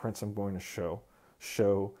few prints I'm going to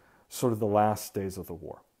show sort of the last days of the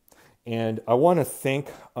war. And I want to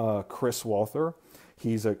thank Chris Walther.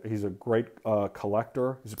 He's a great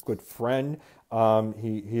collector. He's a good friend.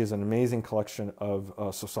 He has an amazing collection of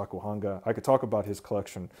Sosaku-hanga. I could talk about his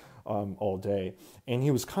collection all day. And he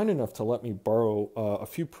was kind enough to let me borrow a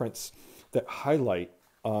few prints that highlight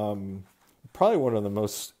probably one of the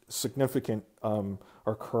most significant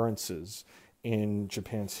occurrences in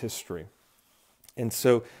Japan's history. And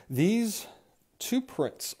so these two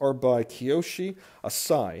prints are by Kiyoshi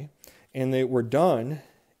Asai, and they were done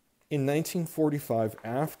in 1945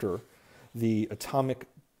 after the atomic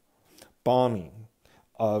bombing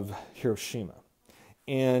of Hiroshima.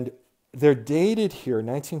 And they're dated here,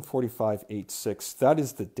 1945-86. That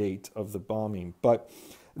is the date of the bombing. But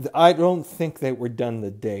I don't think they were done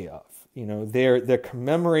the day of. They're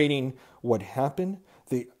commemorating what happened.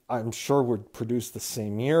 I'm sure were produced the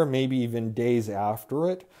same year, maybe even days after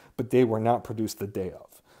it, but they were not produced the day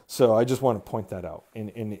of. So I just want to point that out.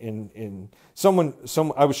 In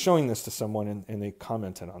I was showing this to someone and they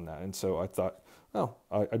commented on that, and so I thought, oh,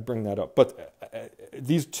 I'd bring that up. But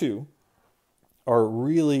these two are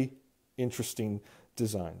really interesting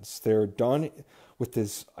designs. They're done with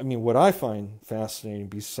this. I mean, what I find fascinating,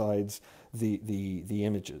 besides the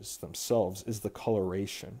images themselves, is the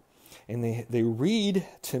coloration, and they read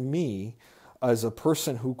to me, as a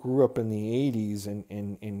person who grew up in the 80s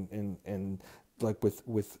and like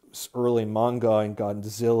with early manga and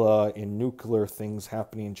Godzilla and nuclear things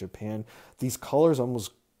happening in Japan, these colors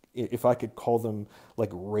almost, if I could call them like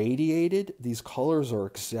radiated, these colors are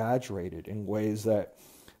exaggerated in ways that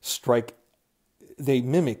they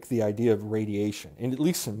mimic the idea of radiation, and at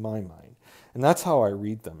least in my mind. And that's how I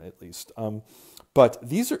read them, at least. But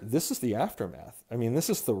this is the aftermath. I mean, this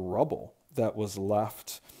is the rubble that was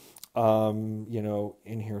left, in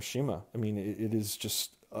Hiroshima. I mean, it is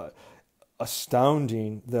just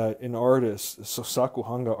astounding that an artist,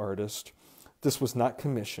 Sosaku-hanga artist, this was not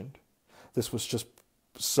commissioned. This was just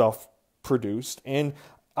self-produced. And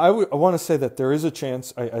I want to say that there is a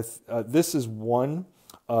chance, this is one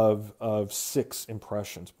of 6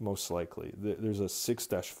 impressions, most likely. There's a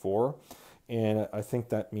 6-4, and I think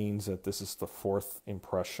that means that this is the 4th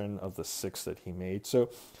impression of the 6 that he made. So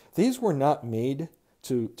these were not made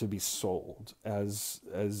to be sold as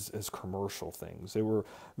commercial things. They were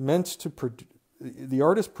meant to the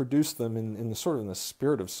artist produced them in the sort of in the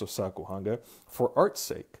spirit of Sosaku-hanga for art's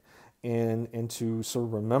sake, and to sort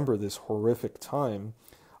of remember this horrific time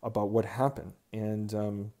about what happened.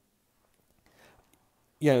 And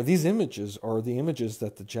these images are the images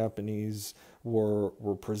that the Japanese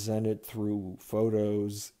were presented through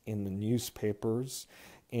photos in the newspapers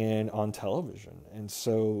and on television. And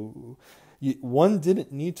so one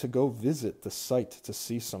didn't need to go visit the site to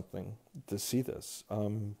see something, to see this.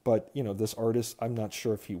 But, this artist, I'm not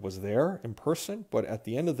sure if he was there in person, but at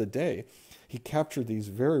the end of the day, he captured these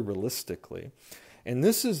very realistically. And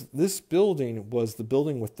this building was the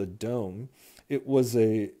building with the dome. It was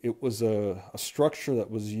a structure that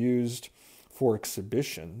was used for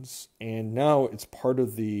exhibitions, and now it's part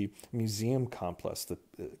of the museum complex,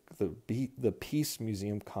 the Peace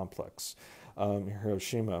Museum complex in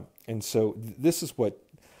Hiroshima. And so this is what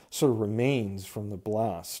sort of remains from the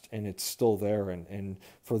blast, and it's still there. And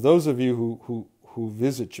for those of you who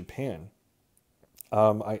visit Japan,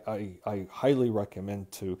 I highly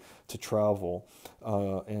recommend to travel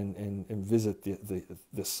and visit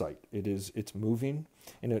this site. It's moving,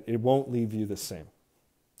 and it won't leave you the same.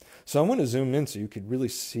 So I want to zoom in so you could really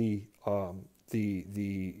see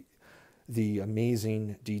the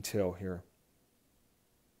amazing detail here.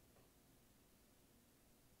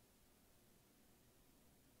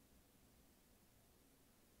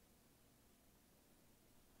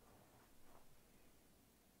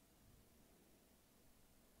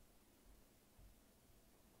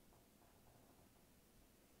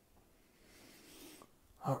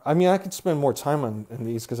 I mean, I could spend more time on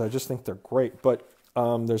these because I just think they're great, but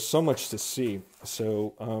there's so much to see.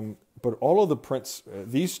 So, but all of the prints,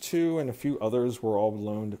 these two and a few others, were all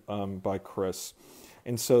loaned by Chris.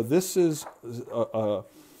 And so this is a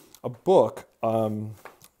book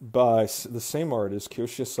by the same artist,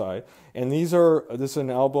 Kyoshi Asai, and this is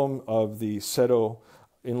an album of the Seto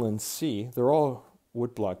Inland Sea. They're all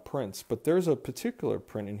woodblock prints, but there's a particular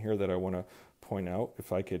print in here that I want to point out,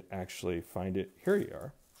 if I could actually find it. Here you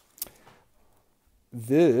are.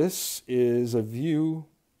 This is a view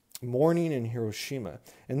morning in Hiroshima,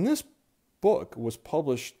 and this book was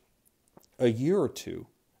published a year or two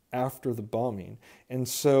after the bombing. And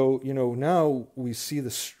so, now we see the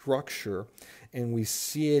structure, and we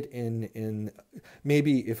see it in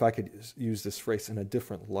maybe, if I could use this phrase, in a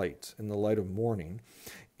different light, in the light of morning.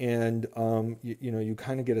 And you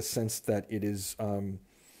kind of get a sense that it is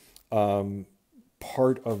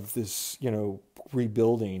part of this,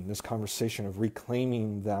 rebuilding, this conversation of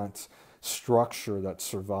reclaiming that structure that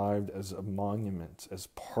survived as a monument, as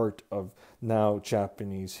part of now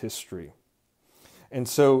Japanese history. And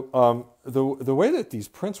so the way that these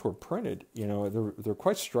prints were printed, they're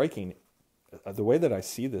quite striking. The way that I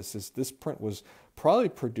see this is this print was probably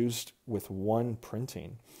produced with one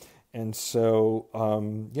printing. And so,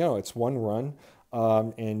 it's one run.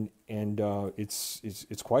 And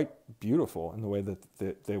it's quite beautiful in the way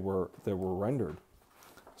that they were rendered.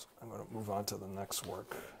 So I'm going to move on to the next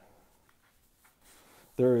work.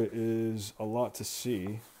 There is a lot to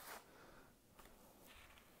see.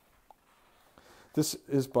 This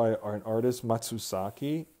is by an artist,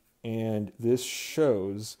 Matsusaki, and this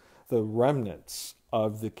shows the remnants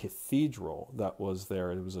of the cathedral that was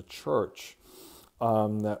there. It was a church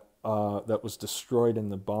that that was destroyed in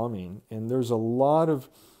the bombing. And there's a lot of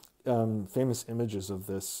famous images of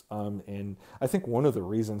this, and I think one of the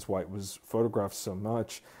reasons why it was photographed so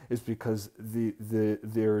much is because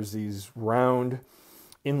there's these round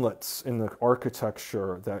inlets in the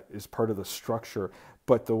architecture that is part of the structure,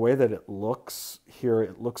 but the way that it looks here,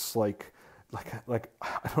 it looks like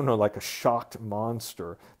I don't know, like a shocked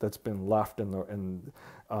monster that's been left you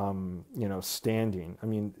know, standing. I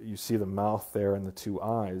mean, you see the mouth there and the two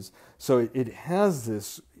eyes, so it has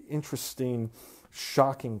this interesting,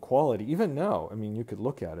 shocking quality. Even now, I mean, you could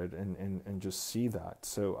look at it and just see that.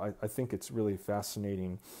 So I think it's really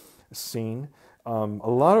fascinating scene. A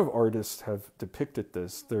lot of artists have depicted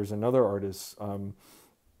this. There's another artist,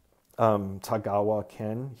 Tagawa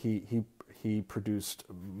Ken. He produced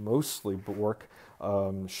mostly work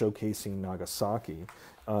showcasing Nagasaki,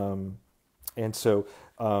 and so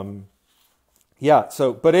yeah.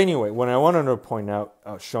 So, but anyway, what I wanted to point out,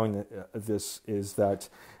 showing this, is that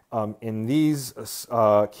in these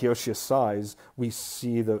Kiyoshi Asais, we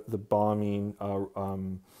see the bombing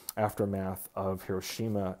aftermath of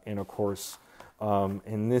Hiroshima, and of course,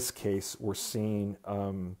 in this case, we're seeing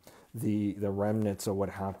the remnants of what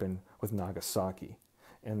happened with Nagasaki.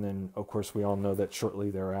 And then, of course, we all know that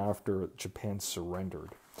shortly thereafter, Japan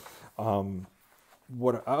surrendered. The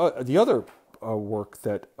other work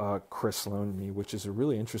that Chris loaned me, which is a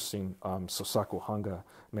really interesting Sosaku Hanga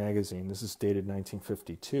magazine. This is dated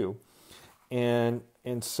 1952. And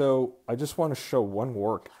so I just want to show one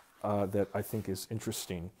work that I think is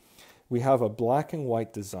interesting. We have a black and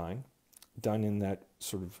white design done in that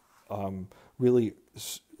sort of really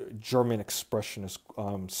German expressionist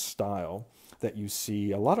style that you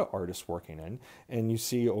see a lot of artists working in. And you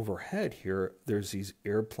see overhead here, there's these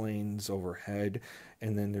airplanes overhead,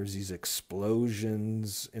 and then there's these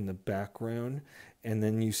explosions in the background. And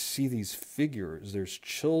then you see these figures. There's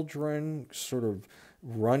children sort of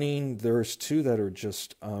running. There's two that are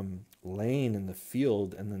just laying in the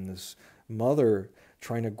field, and then this mother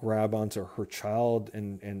trying to grab onto her child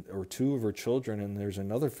or two of her children, and there's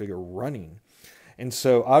another figure running. And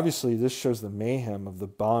so obviously this shows the mayhem of the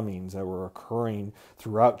bombings that were occurring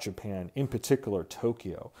throughout Japan, in particular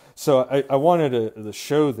Tokyo. So I wanted to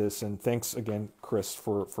show this, and thanks again, Chris,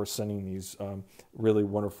 for sending these really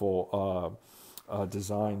wonderful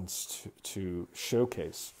designs to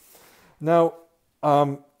showcase. Now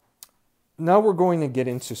we're going to get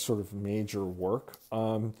into sort of major work.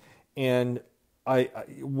 And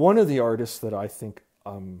one of the artists that I think,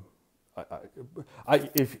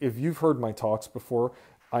 if you've heard my talks before,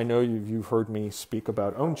 I know you've heard me speak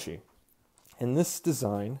about Onchi. And this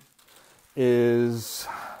design is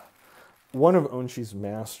one of Onchi's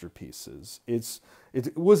masterpieces. It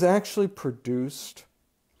was actually produced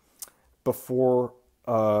before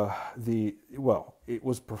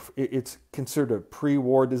it's considered a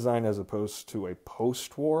pre-war design as opposed to a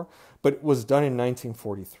post-war, but it was done in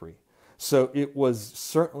 1943. So it was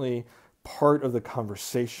certainly part of the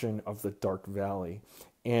conversation of the Dark Valley.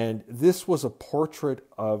 And this was a portrait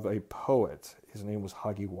of a poet. His name was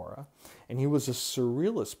Hagiwara. And he was a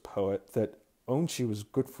surrealist poet that Onchi was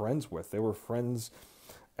good friends with. They were friends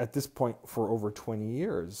at this point for over 20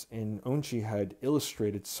 years. And Onchi had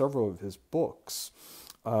illustrated several of his books.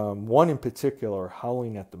 One in particular,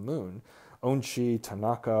 Howling at the Moon. Onchi,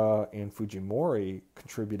 Tanaka, and Fujimori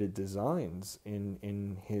contributed designs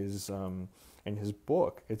in his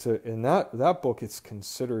book. In that book, it's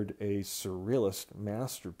considered a surrealist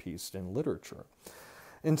masterpiece in literature.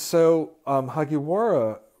 And so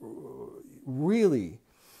Hagiwara really,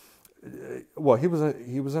 well, he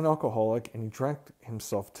was an alcoholic, and he drank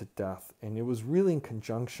himself to death. And it was really in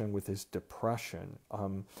conjunction with his depression.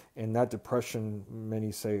 And that depression,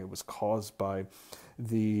 many say, it was caused by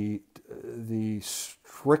the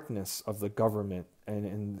strictness of the government,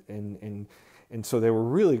 and so they were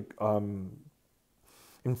really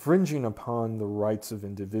infringing upon the rights of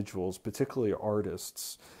individuals, particularly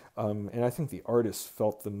artists. And I think the artists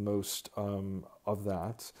felt the most of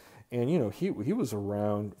that. And he was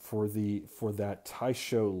around for that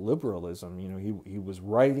Taisho liberalism. He was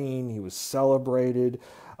writing, he was celebrated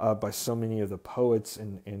by so many of the poets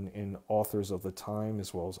and authors of the time,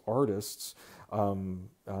 as well as artists.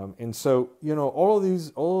 And so all of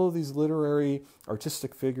these literary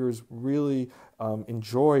artistic figures really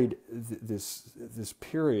enjoyed this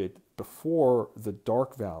period before the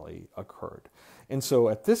Dark Valley occurred. And so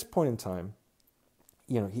at this point in time,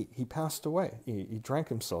 he passed away. He drank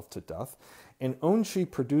himself to death. And Onchi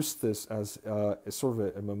produced this as sort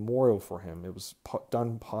of a memorial for him. It was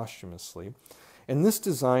done posthumously. And this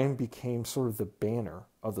design became sort of the banner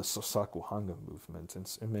of the Sosaku Hanga movement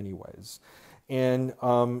in many ways. And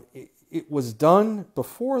it was done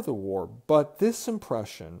before the war, but this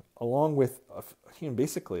impression, along with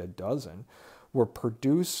basically a dozen, were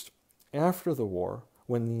produced after the war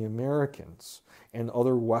when the Americans and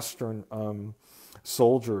other Western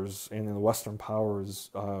soldiers and the Western powers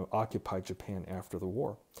occupied Japan after the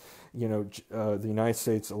war. The United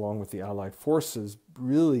States, along with the Allied forces,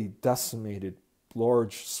 really decimated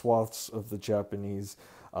large swaths of the Japanese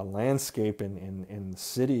landscape in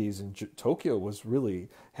cities. And Tokyo was really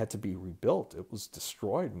had to be rebuilt. It was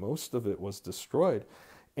destroyed. Most of it was destroyed.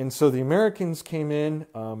 And so the Americans came in,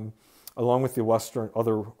 along with the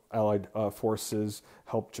other Allied forces,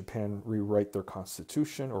 helped Japan rewrite their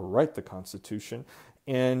constitution, or write the constitution,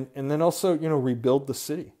 and then also, rebuild the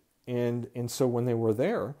city. And so when they were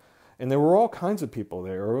there, and there were all kinds of people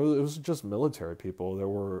there. It was just military people. There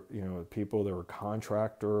were, there were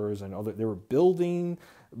contractors and they were building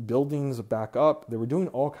buildings back up. They were doing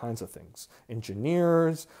all kinds of things.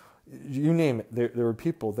 Engineers, you name it, there were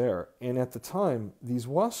people there. And at the time, these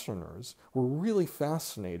Westerners were really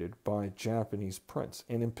fascinated by Japanese prints,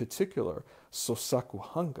 and in particular, Sosaku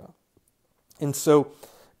Hanga. And so,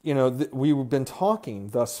 we've been talking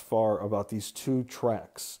thus far about these two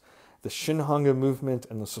tracks, the Shin Hanga movement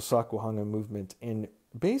and the Sosaku Hanga movement. And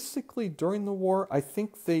basically, during the war, I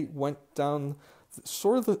think they went down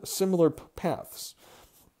sort of the similar paths.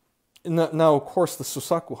 Now, of course, the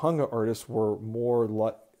Sosaku Hanga artists were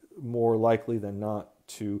more likely than not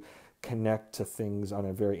to connect to things on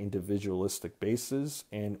a very individualistic basis.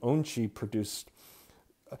 And Onchi produced,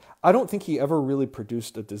 I don't think he ever really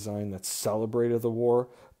produced a design that celebrated the war,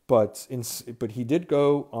 but he did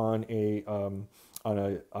go on a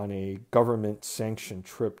government-sanctioned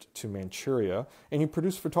trip to Manchuria, and he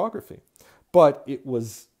produced photography. But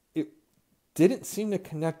it didn't seem to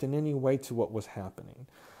connect in any way to what was happening.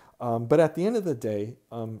 But at the end of the day,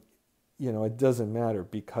 it doesn't matter,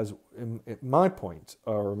 because my point,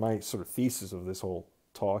 or my sort of thesis of this whole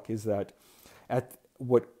talk, is that at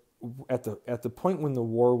the point when the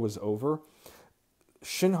war was over,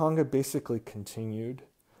 Shin Hanga basically continued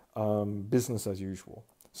business as usual.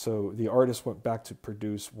 So the artists went back to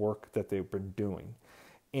produce work that they've been doing.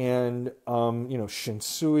 And,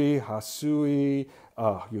 Shinsui, Hasui,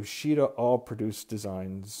 Yoshida all produced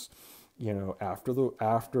designs, after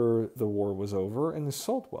the war was over, and they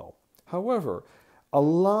sold well. However, a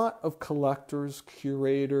lot of collectors,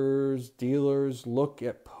 curators, dealers look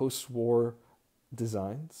at post-war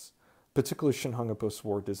designs, particularly Shin Hanga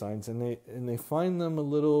post-war designs, and they find them a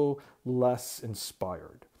little less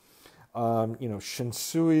inspired.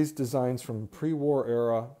 Shinsui's designs from the pre-war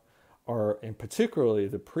era and particularly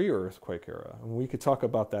the pre-earthquake era, and we could talk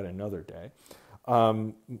about that another day,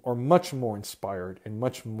 are much more inspired and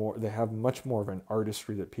they have much more of an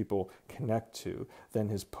artistry that people connect to than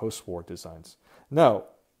his post-war designs. Now,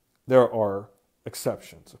 there are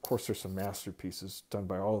exceptions. Of course, there's some masterpieces done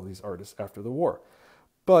by all of these artists after the war.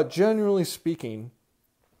 But generally speaking,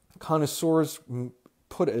 connoisseurs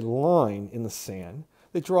put a line in the sand.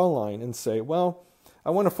 They draw a line and say, well, I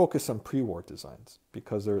want to focus on pre-war designs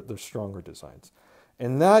because they're stronger designs.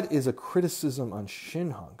 And that is a criticism on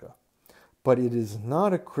Shin Hanga. But it is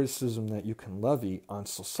not a criticism that you can levy on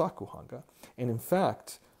Sosaku Hanga. And in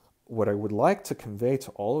fact, what I would like to convey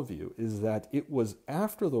to all of you is that it was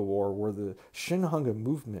after the war where the Shin Hanga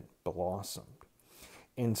movement blossomed.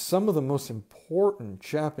 And some of the most important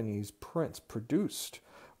Japanese prints produced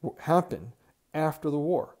happened after the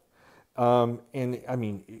war.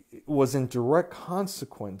 It was in direct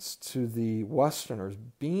consequence to the Westerners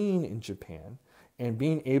being in Japan and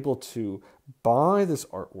being able to buy this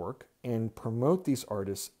artwork and promote these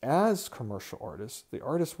artists as commercial artists. The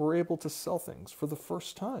artists were able to sell things for the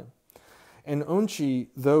first time. And Onchi,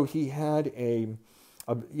 though he had the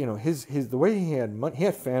way he had money, he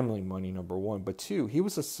had family money, number one, but two, he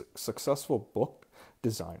was a successful book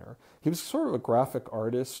designer. He was sort of a graphic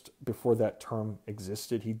artist before that term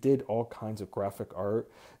existed. He did all kinds of graphic art,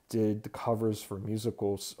 did the covers for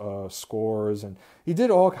musical scores, and he did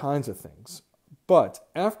all kinds of things. But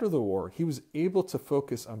after the war, he was able to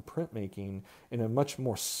focus on printmaking in a much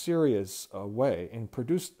more serious way and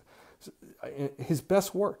produced his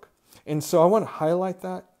best work. And so I want to highlight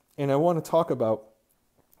that, and I want to talk about,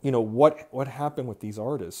 what happened with these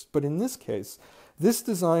artists. But in this case, this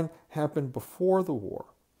design happened before the war.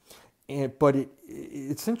 But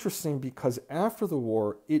it's interesting because after the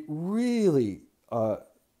war, it really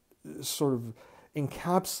sort of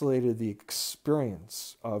encapsulated the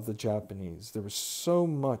experience of the Japanese. There was so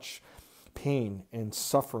much pain and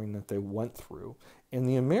suffering that they went through. And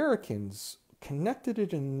the Americans connected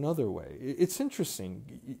it in another way. It's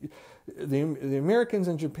interesting. The Americans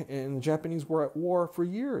and the Japanese were at war for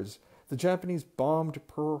years. The Japanese bombed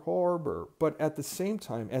Pearl Harbor, but at the same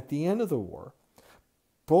time, at the end of the war,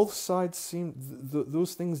 both sides seemed,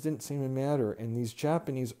 those things didn't seem to matter, and these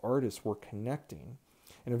Japanese artists were connecting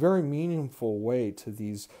in a very meaningful way to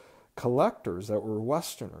these collectors that were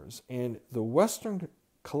Westerners. And the Western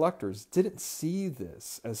collectors didn't see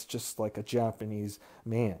this as just like a Japanese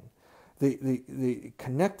man. They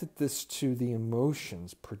connected this to the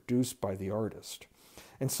emotions produced by the artist.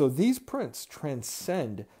 And so these prints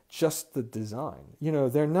transcend just the design. You know,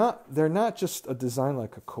 they're not just a design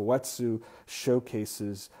like a Koetsu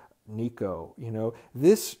showcases Nico. You know,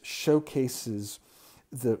 this showcases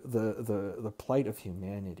the plight of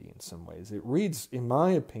humanity in some ways. It reads, in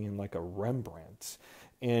my opinion, like a Rembrandt.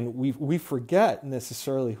 And we forget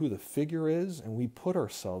necessarily who the figure is, and we put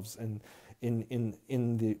ourselves in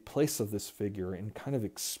the place of this figure and kind of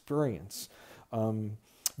experience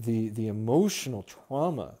the emotional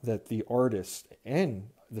trauma that the artist and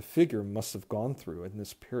the figure must have gone through in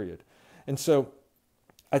this period. And so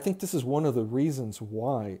I think this is one of the reasons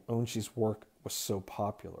why Onshi's work was so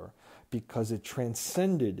popular, because it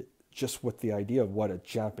transcended just what the idea of what a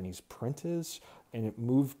Japanese print is, and it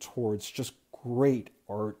moved towards just great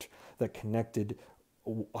art that connected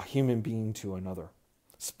a human being to another,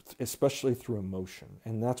 especially through emotion.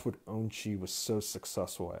 And that's what Onshi was so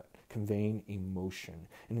successful at, conveying emotion,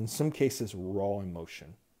 and in some cases raw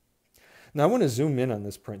emotion. Now I want to zoom in on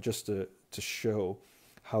this print just to show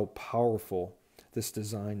how powerful this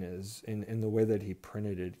design is in the way that he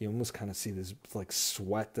printed it. You almost kind of see this like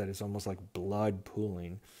sweat that is almost like blood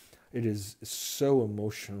pooling. It is so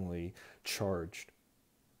emotionally charged.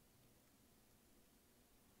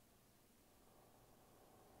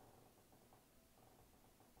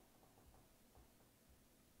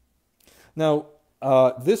 Now,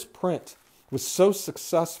 this print was so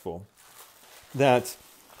successful that,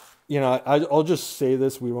 you know, I'll just say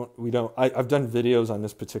this. I've done videos on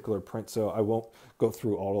this particular print, so I won't go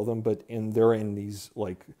through all of them. But they're in these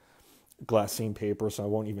like glassine paper, so I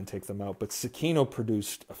won't even take them out. But Sekino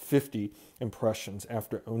produced 50 impressions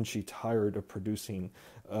after Onshi tired of producing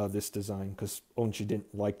this design, because Onshi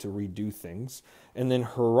didn't like to redo things. And then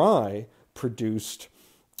Hirai produced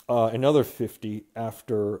another 50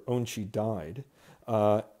 after Onshi died.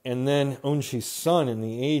 And then Onshi's son in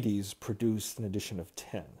the 80s produced an edition of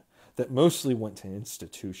 10 that mostly went to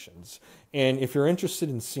institutions. And if you're interested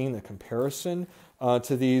in seeing the comparison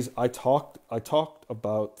to these, I talked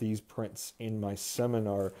about these prints in my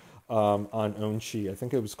seminar on Onshi. I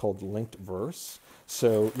think it was called Linked Verse.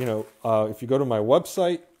 So, you know, if you go to my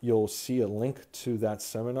website, you'll see a link to that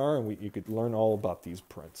seminar, and you could learn all about these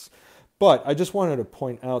prints. But I just wanted to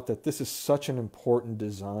point out that this is such an important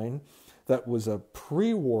design that was a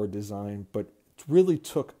pre-war design, but really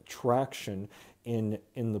took traction in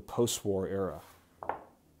the post-war era.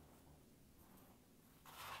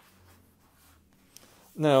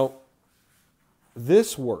 Now,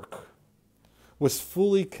 this work was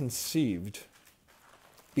fully conceived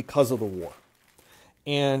because of the war.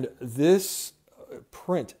 And this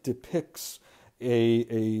print depicts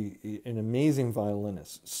an amazing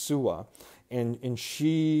violinist, Suwa, and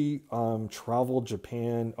she traveled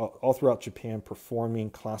Japan, all throughout Japan, performing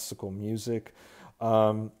classical music.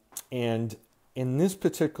 And in this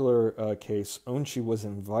particular case, Onshi was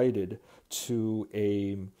invited to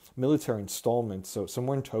a military installment, so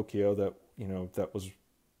somewhere in Tokyo that, you know, it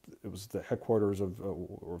was the headquarters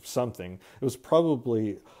of something. It was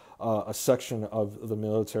probably a section of the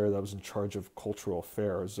military that was in charge of cultural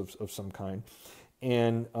affairs of some kind.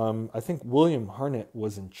 And I think William Harnett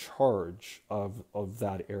was in charge of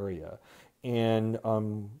that area. And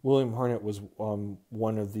William Harnett was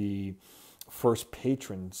one of the first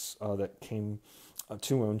patrons that came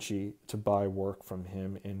to Onshi to buy work from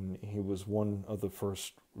him, and he was one of the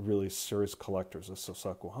first really serious collectors of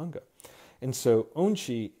Sosaku Hanga. And so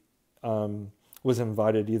Onshi was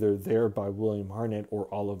invited either there by William Harnett or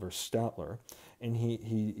Oliver Statler, and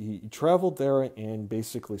he traveled there, and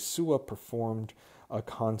basically Suwa performed a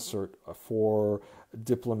concert for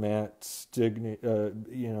diplomats, you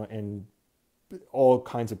know, and all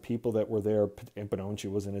kinds of people that were there. But Onshi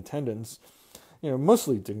was in attendance, you know,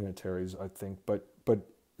 mostly dignitaries, I think. But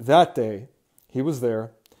that day he was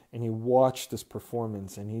there, and he watched this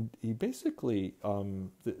performance, and he basically,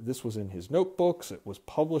 this was in his notebooks, it was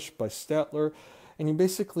published by Statler, and he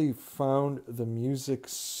basically found the music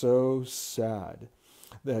so sad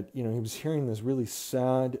that, you know, he was hearing this really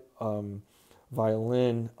sad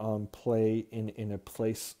violin play in a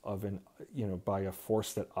place of you know, by a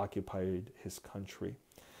force that occupied his country.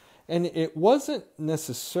 And it wasn't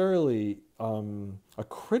necessarily a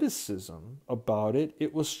criticism about it.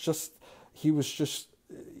 It was just, he was just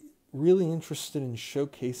really interested in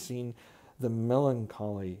showcasing the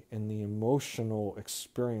melancholy and the emotional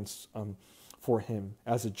experience for him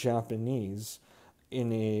as a Japanese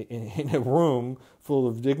in a room full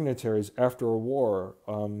of dignitaries after a war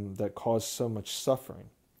that caused so much suffering.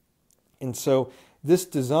 And so this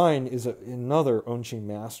design is another Onchi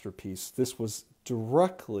masterpiece. This was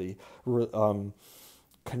directly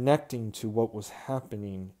connecting to what was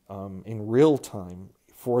happening in real time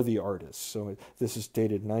for the artist. So this is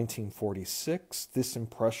dated 1946. This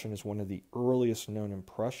impression is one of the earliest known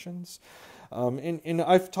impressions. And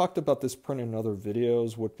I've talked about this print in other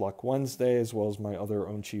videos, Woodblock Wednesday, as well as my other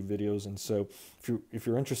Onchi videos. And so if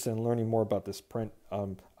you're interested in learning more about this print,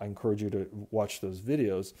 I encourage you to watch those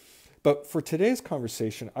videos. But for today's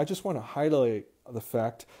conversation, I just want to highlight the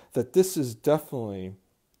fact that this is definitely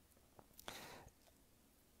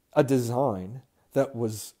a design that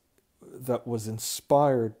was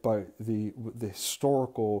inspired by the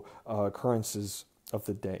historical occurrences of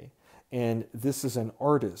the day. And this is an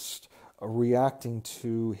artist reacting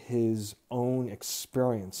to his own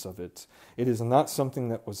experience of it. It is not something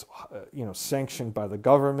that was sanctioned by the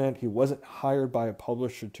government. He wasn't hired by a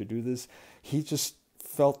publisher to do this. He just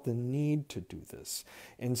felt the need to do this.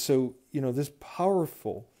 And so, this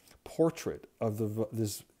powerful portrait of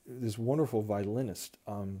this wonderful violinist,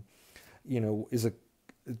 is a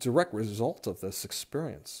direct result of this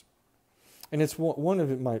experience. And it's one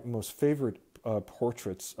of my most favorite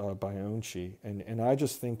portraits by Onchi. And I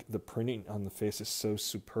just think the printing on the face is so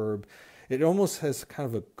superb. It almost has kind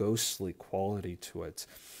of a ghostly quality to it.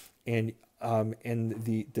 And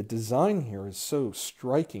the design here is so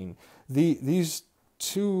striking. These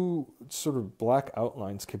two sort of black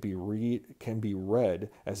outlines can be read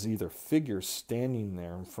as either figures standing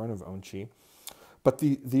there in front of Onchi, but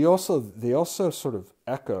they also sort of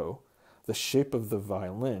echo the shape of the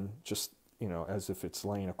violin, just as if it's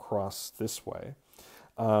laying across this way.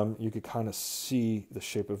 You could kind of see the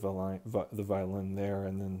shape of the violin there,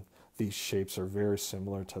 and then these shapes are very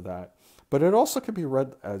similar to that. But it also could be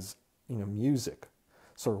read as music,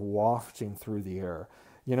 sort of wafting through the air.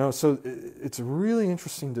 So it's a really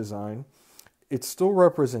interesting design. It's still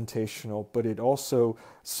representational, but it also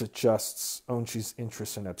suggests Onchi's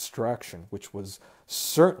interest in abstraction, which was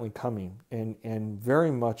certainly coming and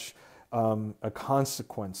very much a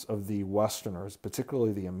consequence of the Westerners,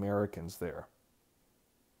 particularly the Americans there.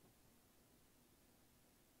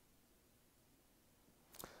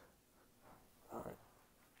 All right.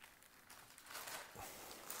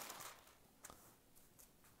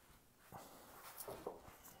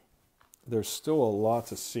 There's still a lot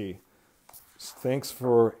to see. Thanks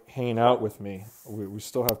for hanging out with me. We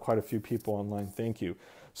still have quite a few people online. Thank you.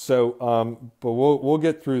 So, but we'll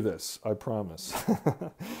get through this, I promise.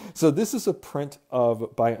 So this is a print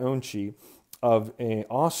by Onchi of an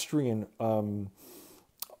Austrian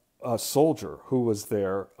soldier who was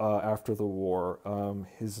there after the war.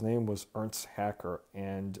 His name was Ernst Hacker,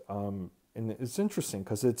 and it's interesting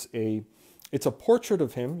because it's a portrait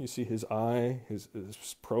of him. You see his eye, his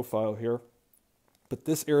profile here. But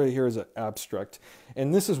this area here is abstract.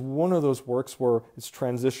 And this is one of those works where it's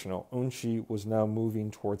transitional. Onchi was now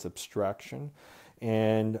moving towards abstraction.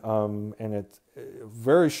 And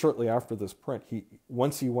very shortly after this print,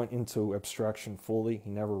 once he went into abstraction fully, he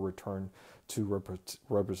never returned to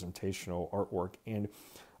representational artwork. And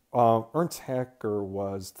Ernst Hacker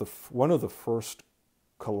was one of the first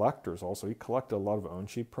collectors also. He collected a lot of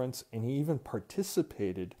Onchi prints, and he even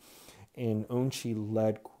participated in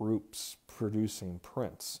Onchi-led groups producing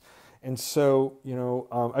prints. And so,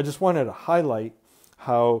 I just wanted to highlight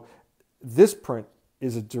how this print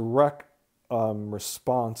is a direct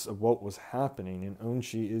response of what was happening, and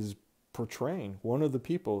Onchi is portraying one of the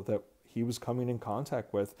people that he was coming in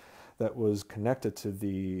contact with that was connected to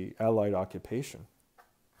the Allied occupation.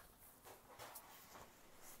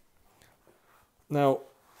 Now,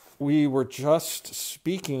 we were just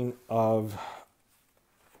speaking of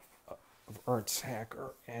Ernst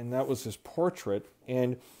Hacker, and that was his portrait.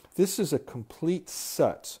 And this is a complete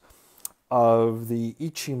set of the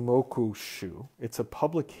Ichimoku Shu. It's a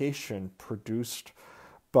publication produced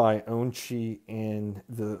by Onchi and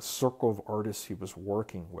the circle of artists he was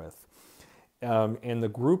working with. And the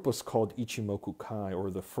group was called Ichimoku Kai,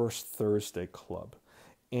 or the First Thursday Club.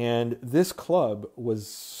 And this club was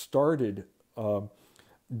started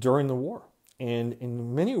during the war. And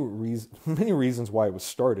in many reasons why it was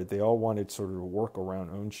started, they all wanted sort of to work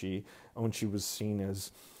around Onchi. Onchi was seen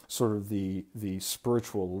as sort of the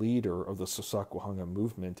spiritual leader of the Sosaku Hanga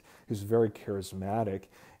movement. He was very charismatic,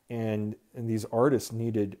 and these artists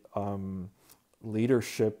needed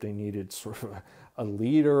leadership. They needed sort of a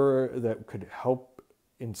leader that could help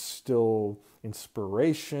instill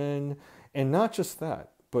inspiration, and not just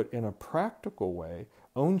that, but in a practical way.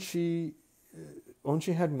 Onchi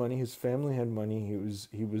had money. His family had money.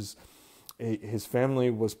 His family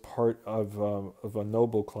was part of a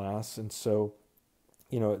noble class, and so,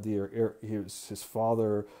 you know, his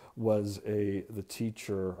father was the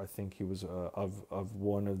teacher. I think he was of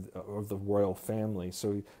one of the royal family.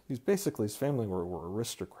 So he's basically, his family were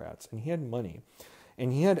aristocrats, and he had money,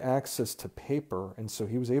 and he had access to paper, and so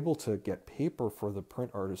he was able to get paper for the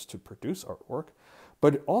print artists to produce artwork.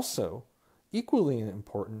 But also, equally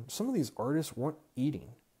important, some of these artists weren't eating.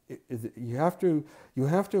 You have to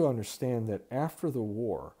understand that after the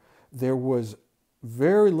war, there was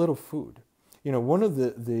very little food. You know, one of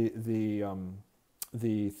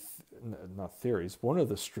not theories, one of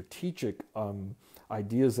the strategic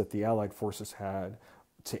ideas that the Allied forces had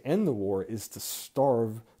to end the war is to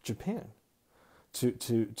starve Japan,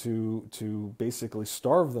 to basically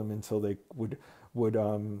starve them until they would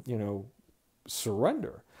you know,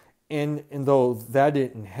 surrender. And though that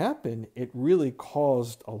didn't happen, it really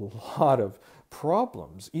caused a lot of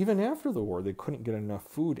problems. Even after the war, they couldn't get enough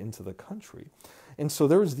food into the country. And so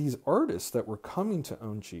there was these artists that were coming to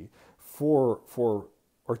Onchi for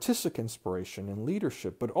artistic inspiration and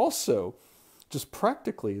leadership, but also just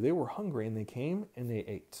practically, they were hungry and they came and they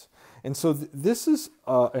ate. And so this is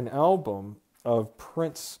an album of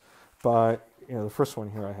prints by, you know, the first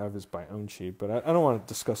one here I have is by Onchi, but I don't want to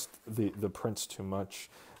discuss the prints too much.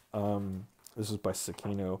 This is by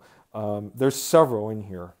Sakino. There's several in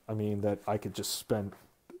here, I mean, that I could just spend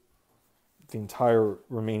the entire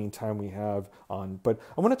remaining time we have on. But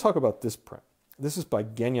I want to talk about this print. This is by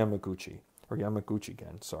Gen Yamaguchi, or Yamaguchi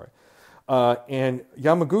Gen, sorry. And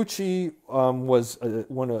Yamaguchi was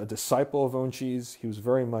a disciple of Onchi's. He was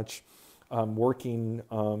very much working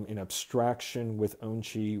in abstraction with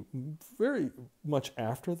Onchi very much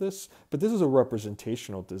after this, but this is a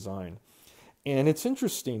representational design. And it's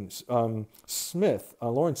interesting,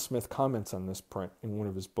 Lawrence Smith comments on this print in one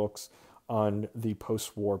of his books on the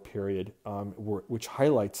post-war period, which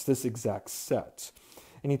highlights this exact set.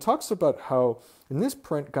 And he talks about how in this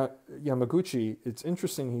print, Yamaguchi, it's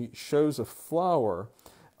interesting, he shows a flower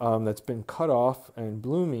that's been cut off and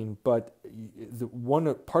blooming, but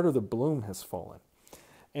part of the bloom has fallen.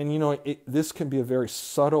 And, you know, this can be a very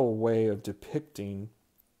subtle way of depicting,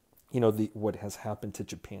 you know, what has happened to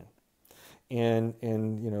Japan. And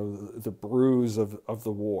you know, the bruise of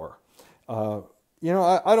the war. You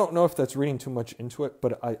know, I don't know if that's reading too much into it,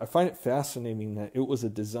 but I find it fascinating that it was a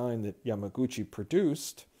design that Yamaguchi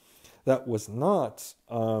produced that was not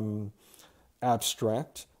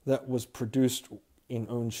abstract, that was produced in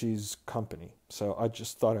Onchi's company. So I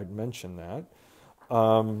just thought I'd mention that.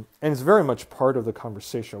 And it's very much part of the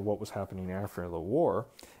conversation of what was happening after the war.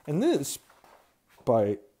 And this,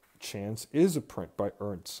 by chance, is a print by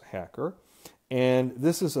Ernst Hacker. And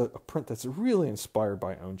this is a print that's really inspired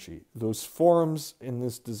by Onchi. Those forms in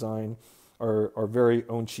this design are very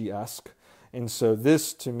Onchi-esque. And so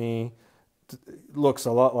this, to me, looks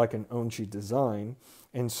a lot like an Onchi design.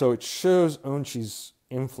 And so it shows Onchi's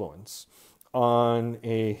influence on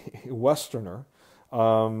a Westerner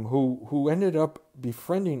who ended up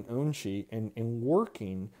befriending Onchi and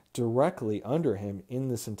working directly under him in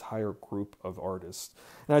this entire group of artists.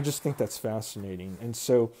 And I just think that's fascinating. And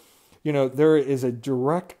so, you know, there is a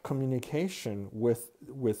direct communication with,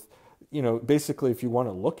 you know, basically, if you want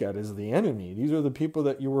to look at it as the enemy, these are the people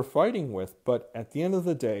that you were fighting with. But at the end of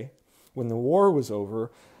the day, when the war was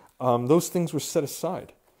over, those things were set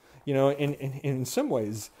aside. You know, and in some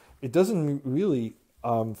ways, it doesn't really,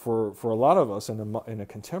 for a lot of us in a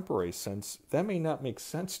contemporary sense, that may not make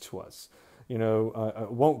sense to us. You know, I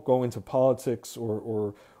won't go into politics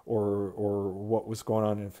or what was going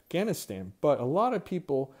on in Afghanistan, but a lot of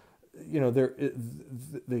people, you know,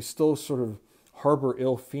 they still sort of harbor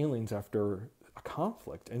ill feelings after a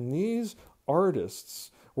conflict. And these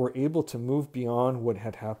artists were able to move beyond what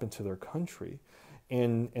had happened to their country.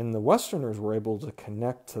 And the Westerners were able to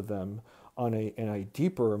connect to them on a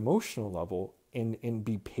deeper emotional level and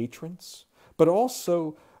be patrons, but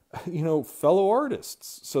also, you know, fellow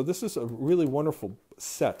artists. So this is a really wonderful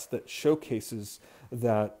set that showcases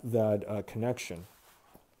that connection.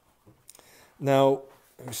 Now,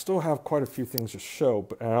 we still have quite a few things to show,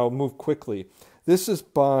 but I'll move quickly. This is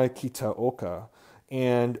by Kitaoka,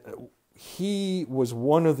 and he was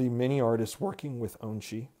one of the many artists working with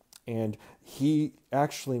Onchi, and he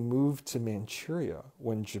actually moved to Manchuria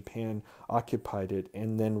when Japan occupied it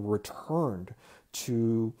and then returned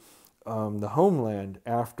to the homeland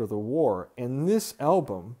after the war. And this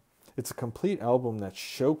album, it's a complete album that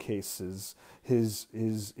showcases his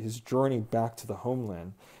journey back to the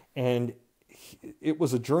homeland. And it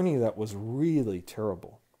was a journey that was really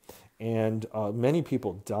terrible. And many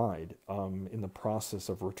people died in the process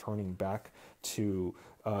of returning back to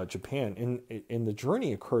Japan. And the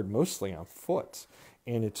journey occurred mostly on foot.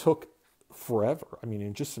 And it took forever. I mean,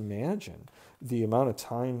 and just imagine the amount of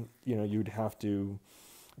time, you'd have to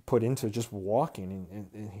put into just walking,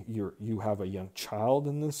 and you have a young child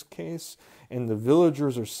in this case, and the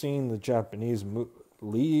villagers are seeing the Japanese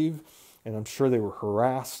leave, and I'm sure they were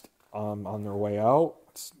harassed on their way out.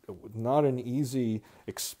 It's not an easy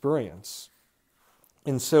experience,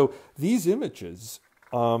 and so these images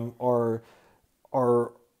are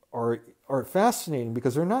fascinating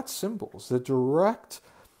because they're not symbols. It's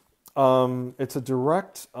a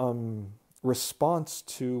direct response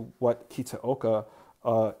to what Kitaoka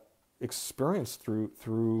experienced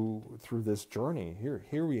through this journey.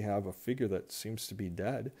 Here we have a figure that seems to be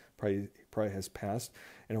dead, probably has passed,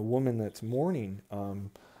 and a woman that's mourning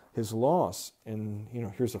his loss. And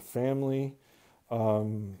here's a family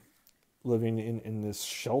living in this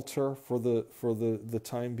shelter for the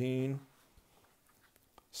time being.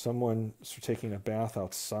 Someone taking a bath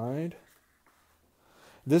outside.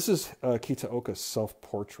 This is Kitaoka's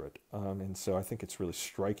self-portrait, and so I think it's really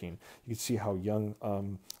striking. You can see how young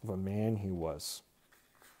of a man he was.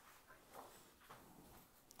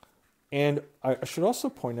 And I should also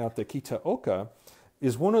point out that Kitaoka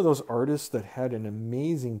is one of those artists that had an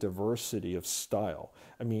amazing diversity of style.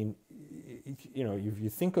 I mean, if you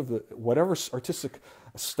think of whatever artistic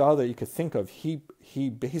style that you could think of, he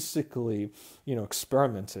basically,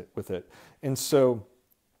 experimented with it. And so,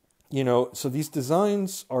 so these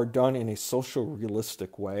designs are done in a social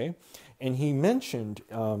realistic way. And he mentioned,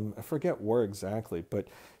 I forget where exactly, but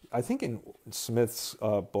I think in Smith's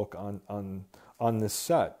book on this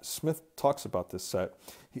set, Smith talks about this set.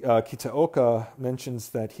 Kitaoka mentions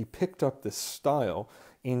that he picked up this style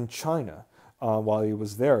in China. While he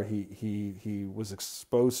was there, he was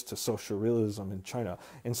exposed to social realism in China.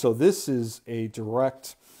 And so this is a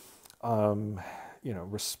direct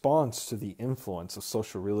response to the influence of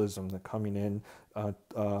social realism that coming in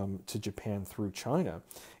to Japan through China.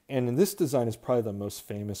 And in this design is probably the most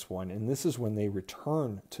famous one. And this is when they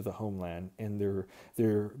return to the homeland, and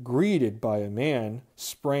they're greeted by a man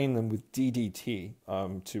spraying them with DDT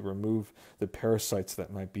to remove the parasites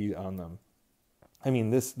that might be on them. I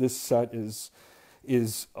mean, this set is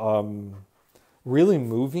really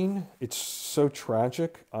moving. It's so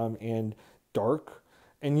tragic and dark.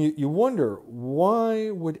 And you wonder,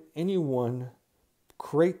 why would anyone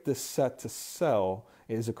create this set to sell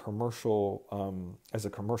as a commercial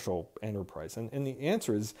enterprise? And the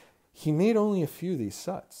answer is, he made only a few of these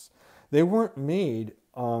sets. They weren't made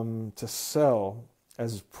to sell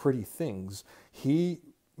as pretty things. He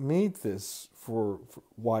made this for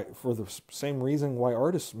the same reason why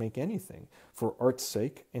artists make anything, for art's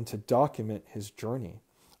sake, and to document his journey.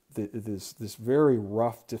 This very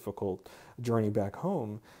rough, difficult journey back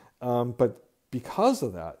home, but because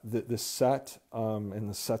of that, the set and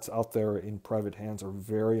the sets out there in private hands are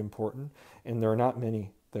very important, and there are not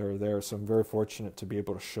many that are there, so I'm very fortunate to be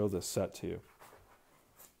able to show this set to you.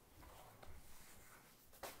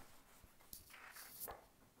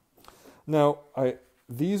 Now,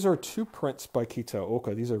 these are two prints by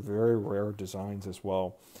Kitaoka. These are very rare designs as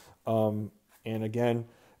well, and again,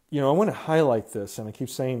 I want to highlight this, and I keep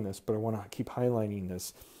saying this, but I want to keep highlighting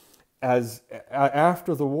this. As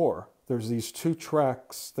after the war, there's these two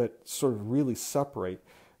tracks that sort of really separate.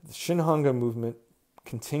 The Shinhanga movement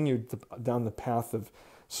continued down the path of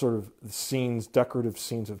sort of the scenes, decorative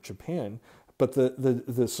scenes of Japan, but the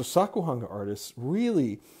Sosakuhanga artists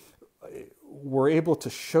really were able to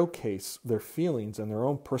showcase their feelings and their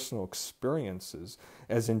own personal experiences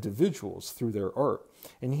as individuals through their art.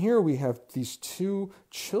 And here we have these two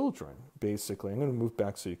children, basically. I'm going to move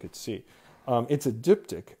back so you could see. It's a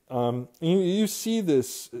diptych. You see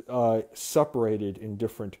this separated in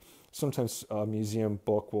different, sometimes a museum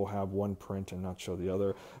book will have one print and not show the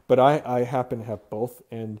other, but I happen to have both,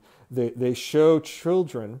 and they show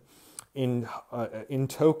children in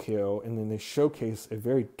Tokyo, and then they showcase a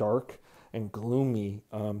very dark and gloomy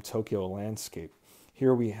Tokyo landscape.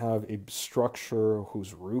 Here we have a structure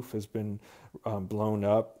whose roof has been blown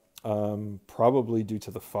up, probably due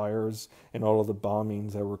to the fires and all of the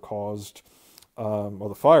bombings that were caused,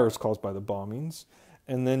 the fires caused by the bombings.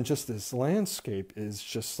 And then just this landscape is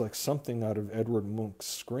just like something out of Edward Munch's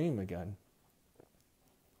Scream again.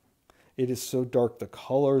 It is so dark. The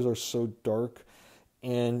colors are so dark,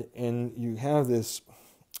 and you have this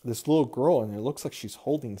this little girl, and it looks like she's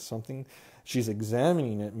holding something. She's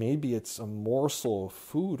examining it. Maybe it's a morsel of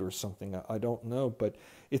food or something. I don't know, but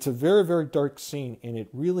it's a very, very dark scene, and it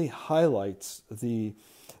really highlights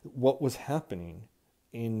what was happening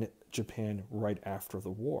in Japan right after the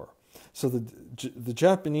war. So the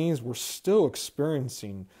Japanese were still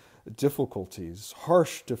experiencing difficulties,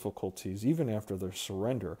 harsh difficulties, even after their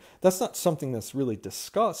surrender. That's not something that's really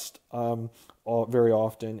discussed very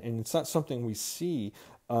often, and it's not something we see.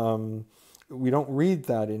 We don't read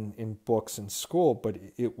that in books in school, but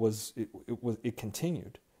it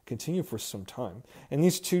continued for some time. And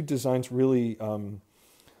these two designs really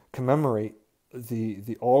commemorate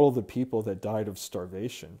all of the people that died of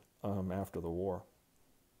starvation after the war.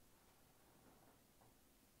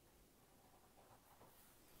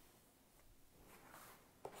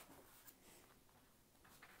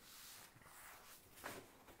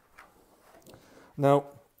 Now,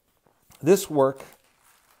 this work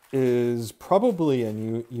is probably a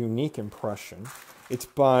unique impression. It's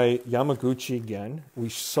by Yamaguchi again. We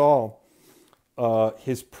saw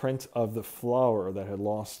his print of the flower that had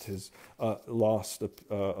lost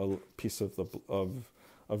a piece of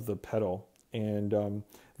the petal, and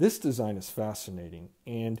this design is fascinating.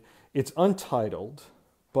 And it's untitled,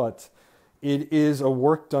 but it is a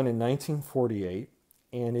work done in 1948,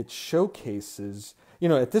 and it showcases.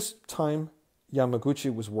 At this time,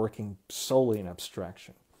 Yamaguchi was working solely in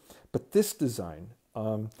abstraction. But this design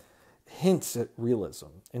hints at realism.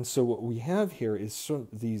 And so what we have here is sort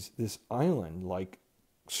of this island-like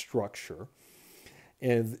structure,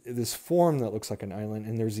 and this form that looks like an island,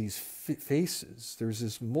 and there's these faces. There's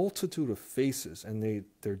this multitude of faces, and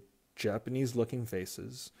they're Japanese-looking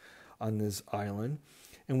faces on this island.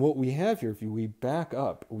 And what we have here, if we back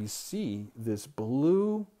up, we see this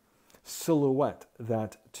blue silhouette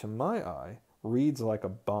that, to my eye, reads like a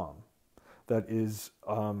bomb that is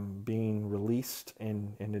being released,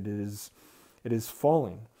 and it is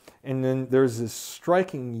falling. And then there's this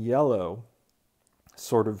striking yellow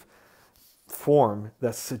sort of form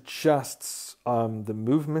that suggests the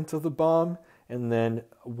movement of the bomb and then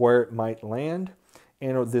where it might land.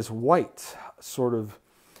 And this white sort of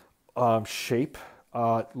shape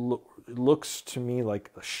looks to me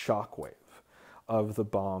like a shockwave of the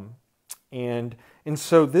bomb. And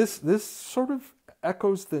so this sort of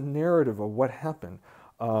echoes the narrative of what happened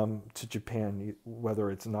to Japan,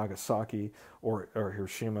 whether it's Nagasaki or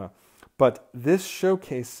Hiroshima. But this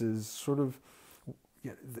showcases sort of,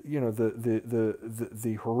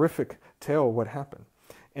 the horrific tale of what happened.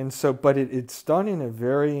 And so, but it's done in a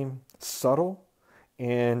very subtle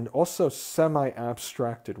and also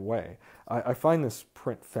semi-abstracted way. I find this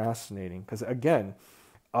print fascinating because, again,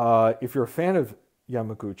 if you're a fan of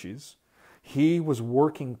Yamaguchi's, he was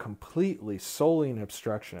working completely solely in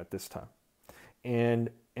abstraction at this time, and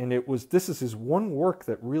this is his one work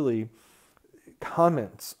that really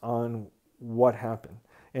comments on what happened.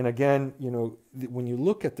 And again, when you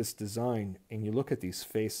look at this design and you look at these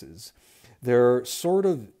faces, they're sort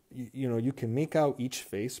of, you can make out each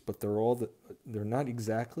face, but they're not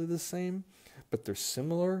exactly the same, but they're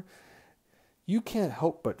similar. You can't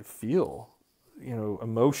help but feel,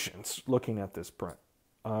 emotions looking at this print.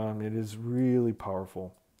 It is really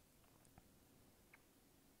powerful.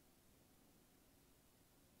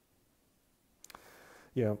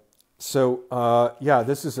 Yeah. So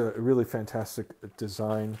this is a really fantastic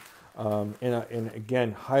design, and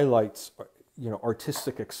again highlights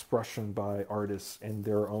artistic expression by artists and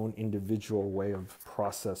their own individual way of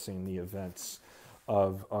processing the events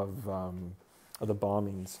of the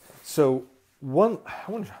bombings. So I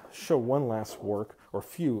want to show one last work, or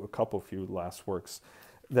a couple last works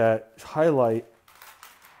that highlight,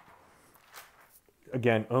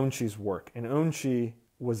 again, Onshi's work. And Onshi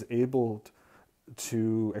was able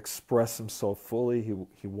to express himself fully.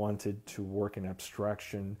 He wanted to work in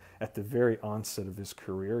abstraction at the very onset of his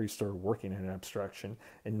career. He started working in abstraction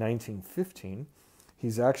in 1915.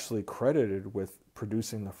 He's actually credited with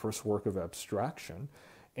producing the first work of abstraction.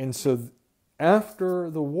 And so after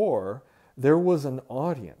the war, there was an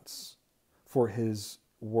audience for his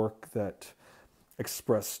work that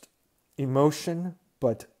expressed emotion,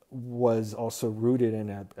 but was also rooted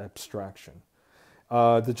in abstraction.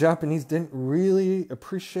 The Japanese didn't really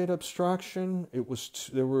appreciate abstraction.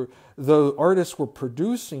 The artists were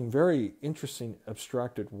producing very interesting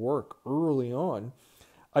abstracted work early on.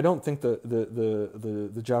 I don't think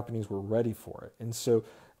the Japanese were ready for it, and so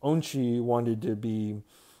Onshi wanted to be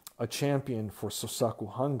a champion for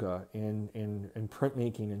Sosaku Hanga and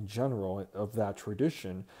printmaking in general of that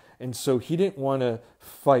tradition. And so he didn't want to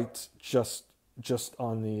fight just just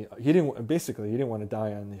on the, he didn't want to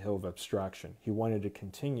die on the hill of abstraction. He wanted to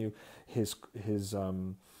continue his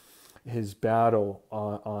battle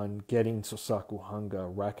on getting Sosaku Hanga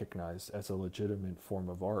recognized as a legitimate form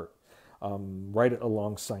of art, right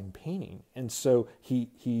alongside painting. And so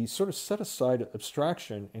he sort of set aside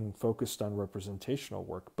abstraction and focused on representational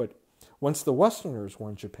work. But once the Westerners were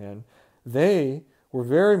in Japan, they were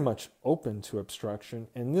very much open to abstraction.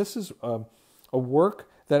 And this is a work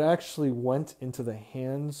that actually went into the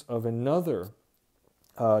hands of another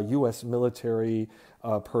U.S. military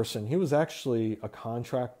person. He was actually a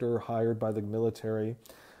contractor hired by the military,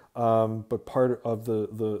 but part of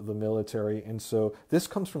the military. And so this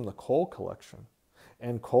comes from the Cole collection.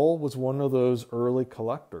 And Cole was one of those early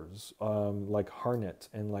collectors, like Harnett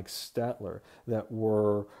and like Statler, that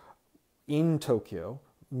were in Tokyo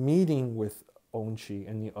meeting with Onchi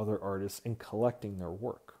and the other artists and collecting their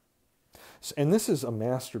work. So, and this is a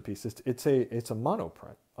masterpiece. It's a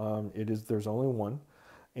monoprint. There's only one,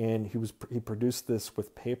 and he produced this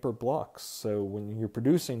with paper blocks. So when you're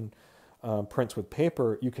producing prints with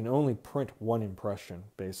paper, you can only print one impression,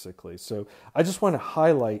 basically. So I just want to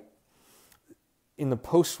highlight in the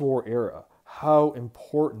post-war era how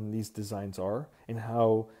important these designs are, and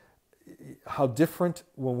how different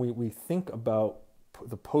when we think about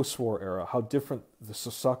the post-war era, how different the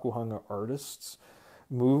Sosaku Hanga artists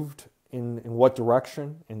moved in what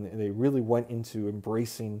direction, and they really went into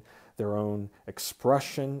embracing their own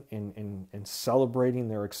expression and celebrating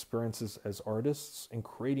their experiences as artists and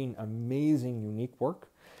creating amazing, unique work.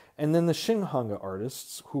 And then the Shin Hanga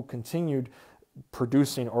artists, who continued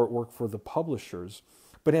producing artwork for the publishers.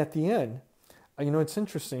 But at the end, it's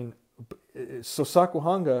interesting, Sosaku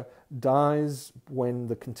Hanga dies when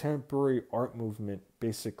the contemporary art movement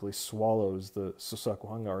basically swallows the Sosaku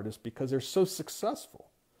Hanga artists, because they're so successful.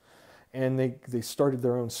 And they started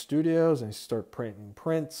their own studios, and they start printing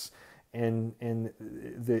prints, and they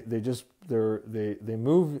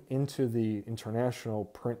move into the international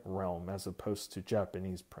print realm as opposed to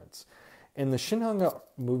Japanese prints. And the Shinhanga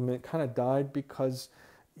movement kind of died because,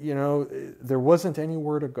 there wasn't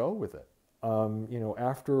anywhere to go with it.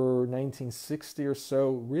 After 1960 or so,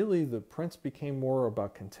 really the prints became more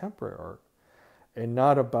about contemporary art and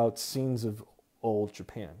not about scenes of old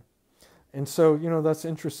Japan. And so, that's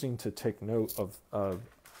interesting to take note of,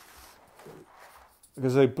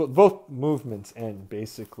 because both movements end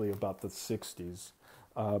basically about the 60s,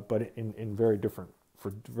 but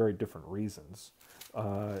for very different reasons.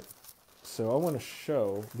 So I want to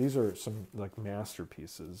show, these are some like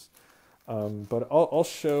masterpieces, but I'll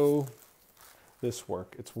show this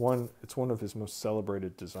work. It's one of his most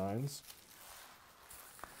celebrated designs.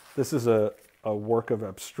 This is a work of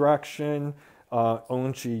abstraction.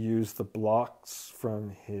 Onchi used the blocks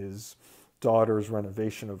from his daughter's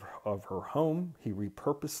renovation of her home. He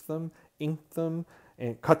repurposed them, inked them,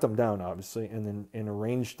 and cut them down, obviously, and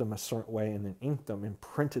arranged them a certain way, and then inked them and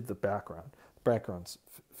printed the background. The background's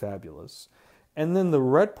fabulous. And then the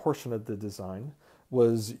red portion of the design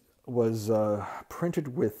was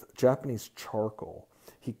printed with Japanese charcoal.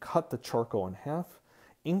 He cut the charcoal in half,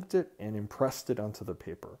 inked it, and impressed it onto the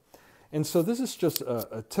paper. And so this is just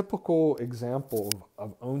a typical example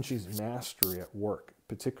of Onchi's mastery at work,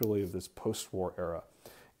 particularly of this post-war era.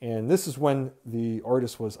 And this is when the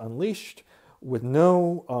artist was unleashed with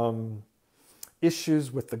no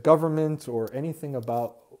issues with the government or anything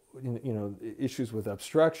about, issues with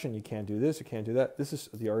abstraction. You can't do this, you can't do that. This is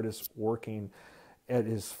the artist working at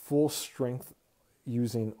his full strength,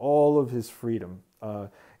 using all of his freedom.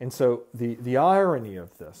 And so the irony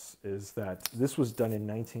of this is that this was done in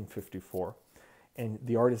 1954, and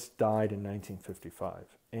the artist died in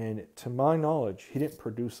 1955. And to my knowledge, he didn't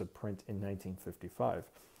produce a print in 1955.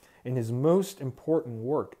 And his most important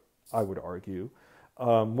work, I would argue,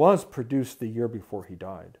 was produced the year before he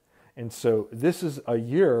died. And so this is a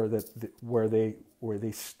year where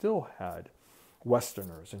they still had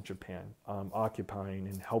Westerners in Japan occupying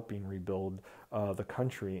and helping rebuild the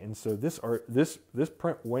country. And so this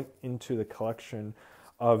print went into the collection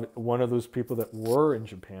of one of those people that were in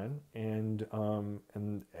Japan, and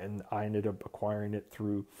I ended up acquiring it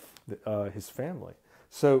through his family.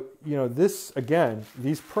 So this, again,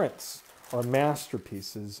 these prints are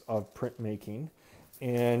masterpieces of printmaking,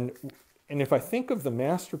 and if I think of the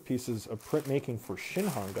masterpieces of printmaking for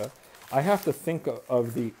Shinhanga, I have to think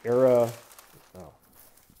of the era.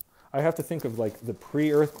 I have to think of like the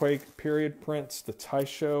pre-earthquake period prints, the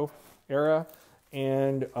Taisho era,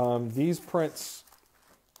 and these prints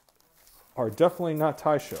are definitely not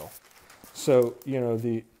Taisho. So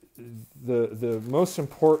the most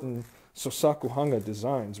important Sosaku Hanga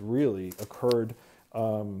designs really occurred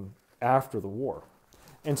after the war.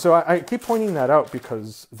 And so I keep pointing that out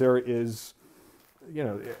because there is, you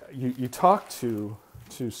know, you talk to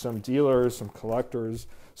some dealers, some collectors,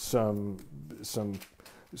 some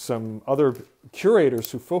other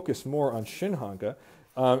curators who focus more on Shinhanga,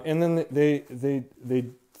 and then they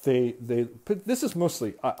put, this is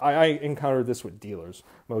mostly, I encountered this with dealers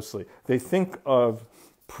mostly. They think of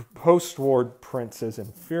post-war prints as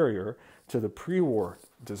inferior to the pre-war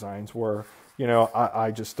designs, where, you know,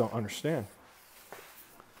 I just don't understand.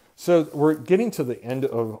 So we're getting to the end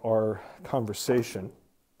of our conversation,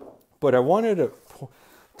 but I wanted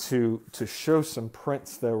to show some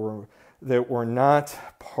prints that were not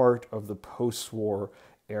part of the post-war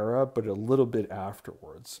era, but a little bit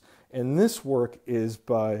afterwards. And this work is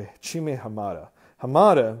by Chime Hamada.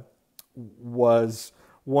 Hamada was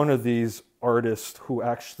one of these artists who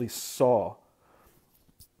actually saw,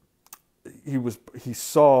 he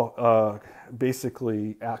saw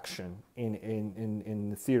basically action in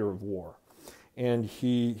the theater of war. And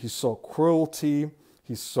he saw cruelty,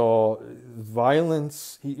 he saw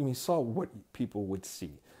violence, he saw what people would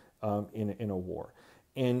see in a war.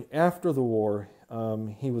 And after the war,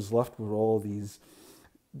 he was left with all these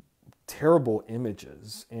terrible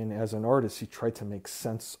images. And as an artist, he tried to make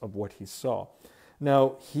sense of what he saw.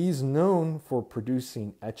 Now, he's known for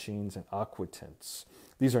producing etchings and aquatints.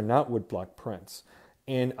 These are not woodblock prints.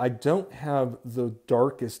 And I don't have the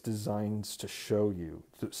darkest designs to show you.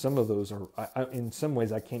 Some of those are, in some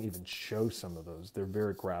ways, I can't even show some of those. They're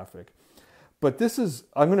very graphic. But this is,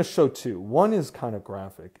 I'm going to show two. One is kind of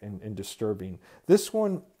graphic and disturbing. This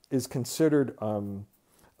one is considered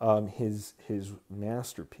his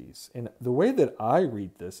masterpiece. And the way that I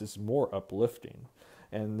read this is more uplifting.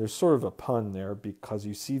 And there's sort of a pun there because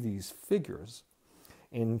you see these figures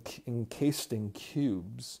encased in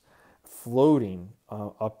cubes floating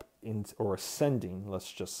up or ascending,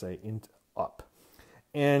 let's just say, up.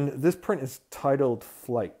 And this print is titled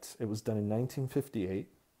Flight. It was done in 1958.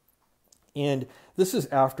 And this is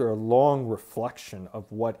after a long reflection of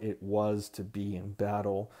what it was to be in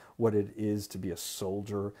battle, what it is to be a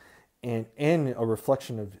soldier, and a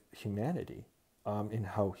reflection of humanity, in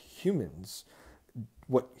how humans,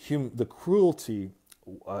 the cruelty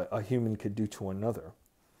a human could do to another.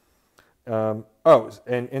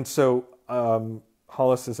 So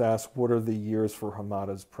Hollis has asked, what are the years for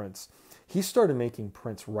Hamada's prints? He started making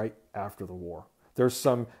prints right after the war. There's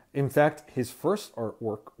some, in fact, his first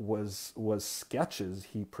artwork was sketches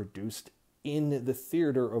he produced in the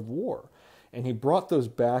theater of war. And he brought those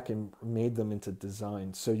back and made them into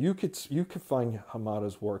design. So you could find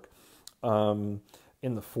Hamada's work in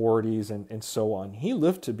the 40s and so on. He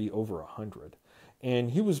lived to be over 100.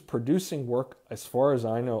 And he was producing work, as far as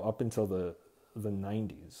I know, up until the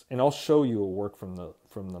 90s. And I'll show you a work from the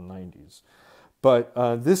 90s. But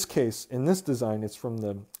this case, in this design, it's from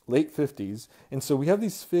the late 50s. And so we have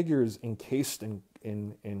these figures encased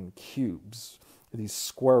in cubes, these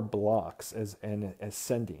square blocks and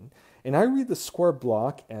ascending. And I read the square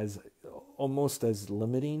block as almost as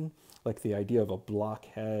limiting, like the idea of a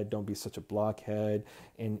blockhead, don't be such a blockhead,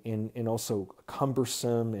 and also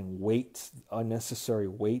cumbersome and weight, unnecessary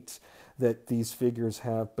weight that these figures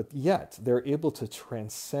have. But yet they're able to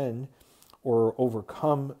transcend or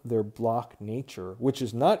overcome their block nature, which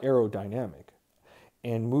is not aerodynamic,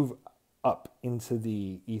 and move up into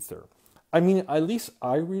the ether. I mean, at least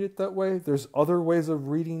I read it that way. There's other ways of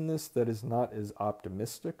reading this that is not as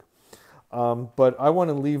optimistic. But I want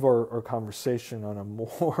to leave our conversation on a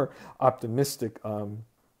more optimistic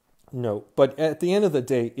note. But at the end of the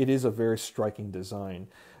day, it is a very striking design.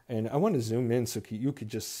 And I want to zoom in so you could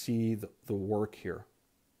just see the work here.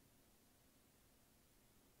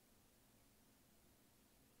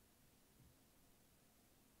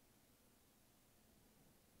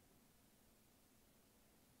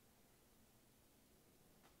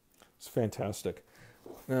 It's fantastic.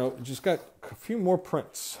 Now, just got a few more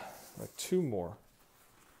prints, like 2 more,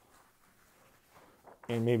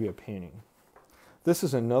 and maybe a painting. This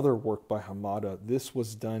is another work by Hamada. This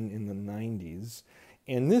was done in the 90s.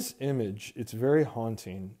 And this image, it's very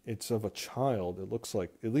haunting. It's of a child. It looks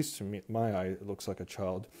like, at least to me, my eye, it looks like a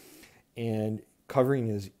child. And covering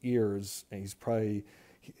his ears, and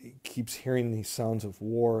he keeps hearing these sounds of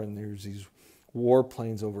war, and there's these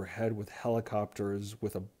warplanes overhead with helicopters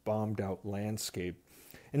with a bombed out landscape.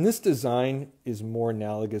 And this design is more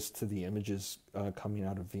analogous to the images coming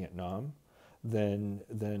out of Vietnam than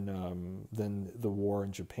the war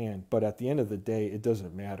in Japan. But at the end of the day, it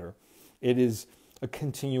doesn't matter. It is a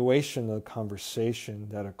continuation of the conversation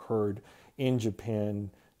that occurred in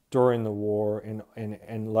Japan during the war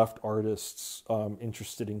and left artists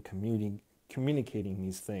interested in communicating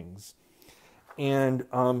these things. And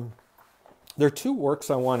there are two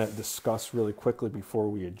works I want to discuss really quickly before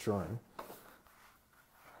we adjourn.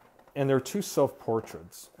 And there are two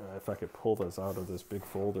self-portraits. If I could pull those out of this big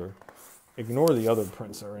folder. Ignore the other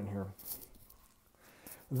prints that are in here.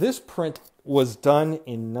 This print was done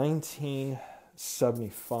in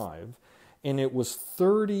 1975, and it was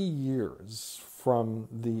 30 years from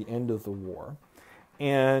the end of the war.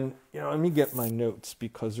 And, let me get my notes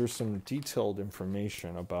because there's some detailed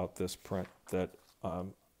information about this print that I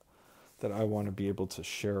want to be able to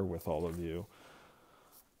share with all of you.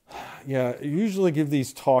 Yeah, I usually give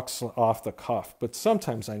these talks off the cuff, but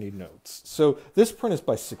sometimes I need notes. So this print is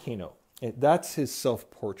by Sakino. That's his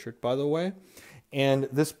self-portrait, by the way. And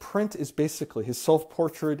this print is basically his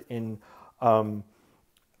self-portrait in a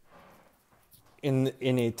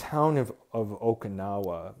town of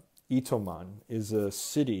Okinawa. Itoman is a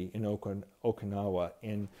city in Okinawa,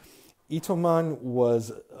 and Itoman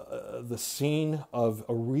was the scene of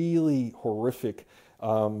a really horrific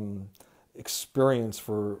experience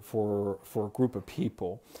for a group of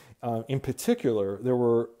people. In particular, there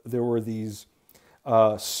were these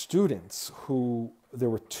students who. There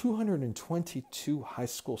were 222 high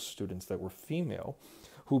school students that were female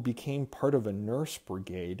who became part of a nurse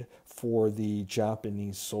brigade for the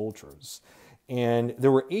Japanese soldiers. And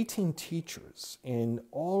there were 18 teachers, and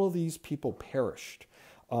all of these people perished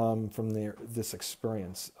from this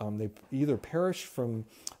experience. They either perished from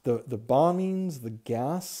the bombings, the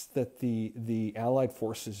gas that the Allied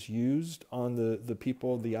forces used on the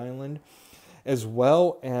people of the island, as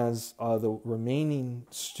well as the remaining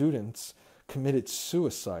students committed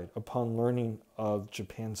suicide upon learning of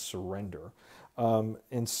Japan's surrender.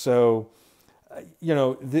 And so,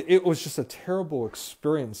 it was just a terrible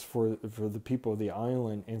experience for the people of the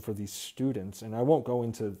island and for these students. And I won't go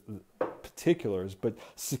into particulars, but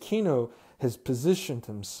Sakino has positioned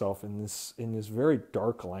himself in this very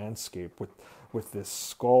dark landscape with this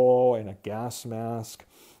skull and a gas mask,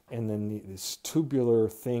 and then this tubular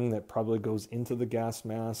thing that probably goes into the gas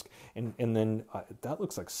mask, and then that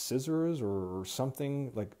looks like scissors or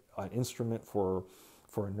something, like an instrument for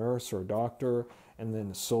a nurse or a doctor, and then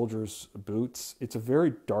the soldier's boots. It's a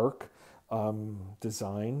very dark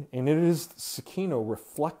design, and it is Sakino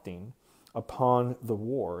reflecting upon the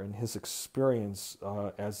war and his experience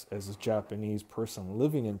as a Japanese person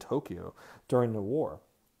living in Tokyo during the war.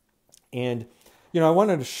 And I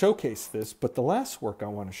wanted to showcase this, but the last work I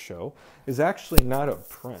want to show is actually not a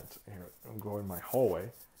print. Here, I'm going my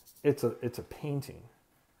hallway. It's a painting.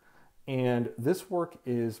 And this work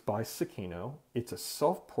is by Sakino. It's a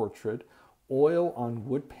self-portrait, oil on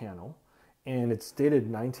wood panel, and it's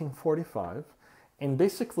dated 1945. And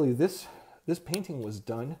basically this painting was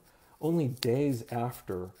done only days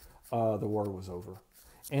after the war was over.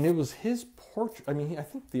 And it was his portrait. I mean, I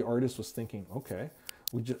think the artist was thinking, okay,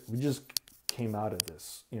 we just came out of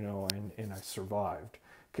this, and I survived.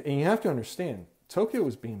 And you have to understand, Tokyo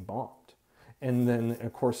was being bombed. And then,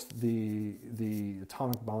 of course, the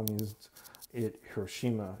atomic bombings at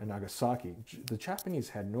Hiroshima and Nagasaki, the Japanese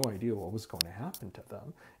had no idea what was going to happen to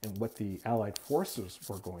them and what the Allied forces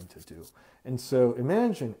were going to do. And so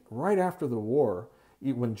imagine right after the war,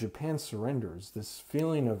 when Japan surrenders, this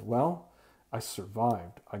feeling of, well, I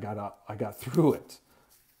survived. I got through it.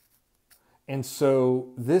 And so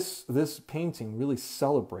this painting really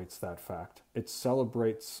celebrates that fact. It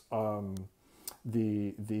celebrates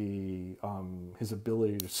his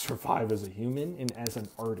ability to survive as a human and as an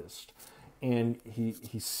artist. And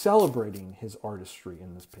he's celebrating his artistry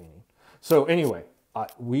in this painting. So anyway,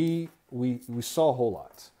 we saw a whole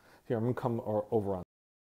lot. Here, I'm going to come over on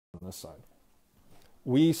this side.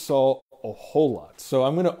 We saw a whole lot. So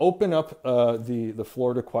I'm going to open up the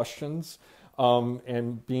floor to questions.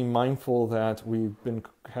 And being mindful that we've been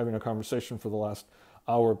having a conversation for the last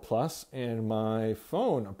hour plus, and my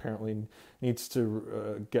phone apparently needs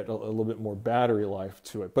to get a little bit more battery life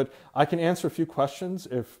to it. But I can answer a few questions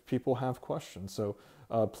if people have questions, so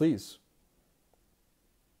please.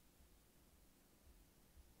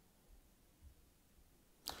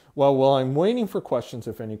 Well, while I'm waiting for questions,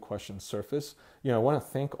 if any questions surface, I want to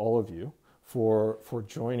thank all of you for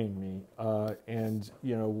joining me. And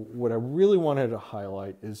what I really wanted to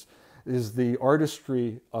highlight is the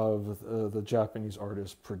artistry of the Japanese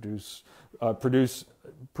artists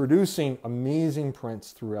producing amazing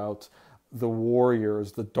prints throughout the war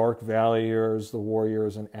years, the Dark Valley years, the war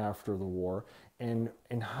years, and after the war, and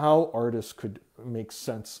how artists could make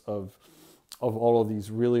sense of all of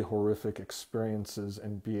these really horrific experiences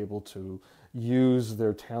and be able to use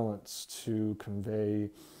their talents to convey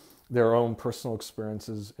their own personal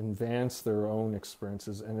experiences, advance their own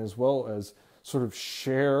experiences, and as well as sort of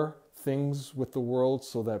share things with the world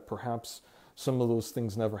so that perhaps some of those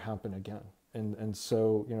things never happen again. And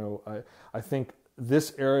so, you know, I think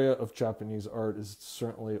this area of Japanese art is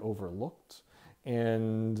certainly overlooked.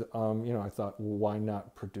 And, you know, I thought, well, why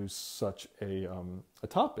not produce such a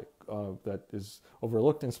topic that is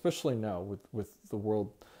overlooked, and especially now with the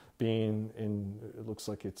world being in, it looks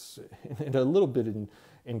like it's in a little bit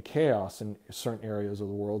in chaos in certain areas of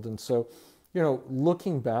the world. And so, you know,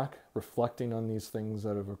 looking back, reflecting on these things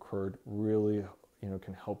that have occurred really, you know,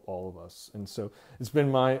 can help all of us. And so it's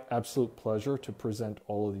been my absolute pleasure to present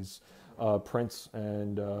all of these prints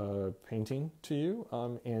and painting to you.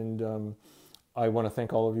 I want to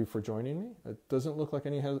thank all of you for joining me. It doesn't look like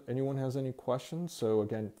anyone has any questions. So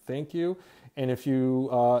again, thank you. And if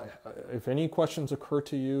any questions occur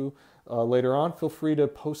to you later on, feel free to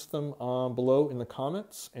post them below in the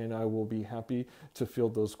comments, and I will be happy to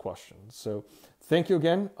field those questions. So thank you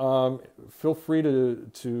again. Feel free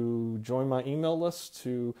to join my email list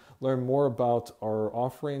to learn more about our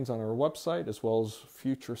offerings on our website, as well as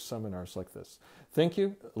future seminars like this. Thank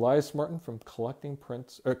you, Elias Martin from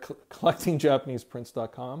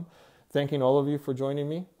collectingjapaneseprints.com. Thanking all of you for joining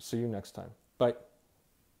me. See you next time. Bye.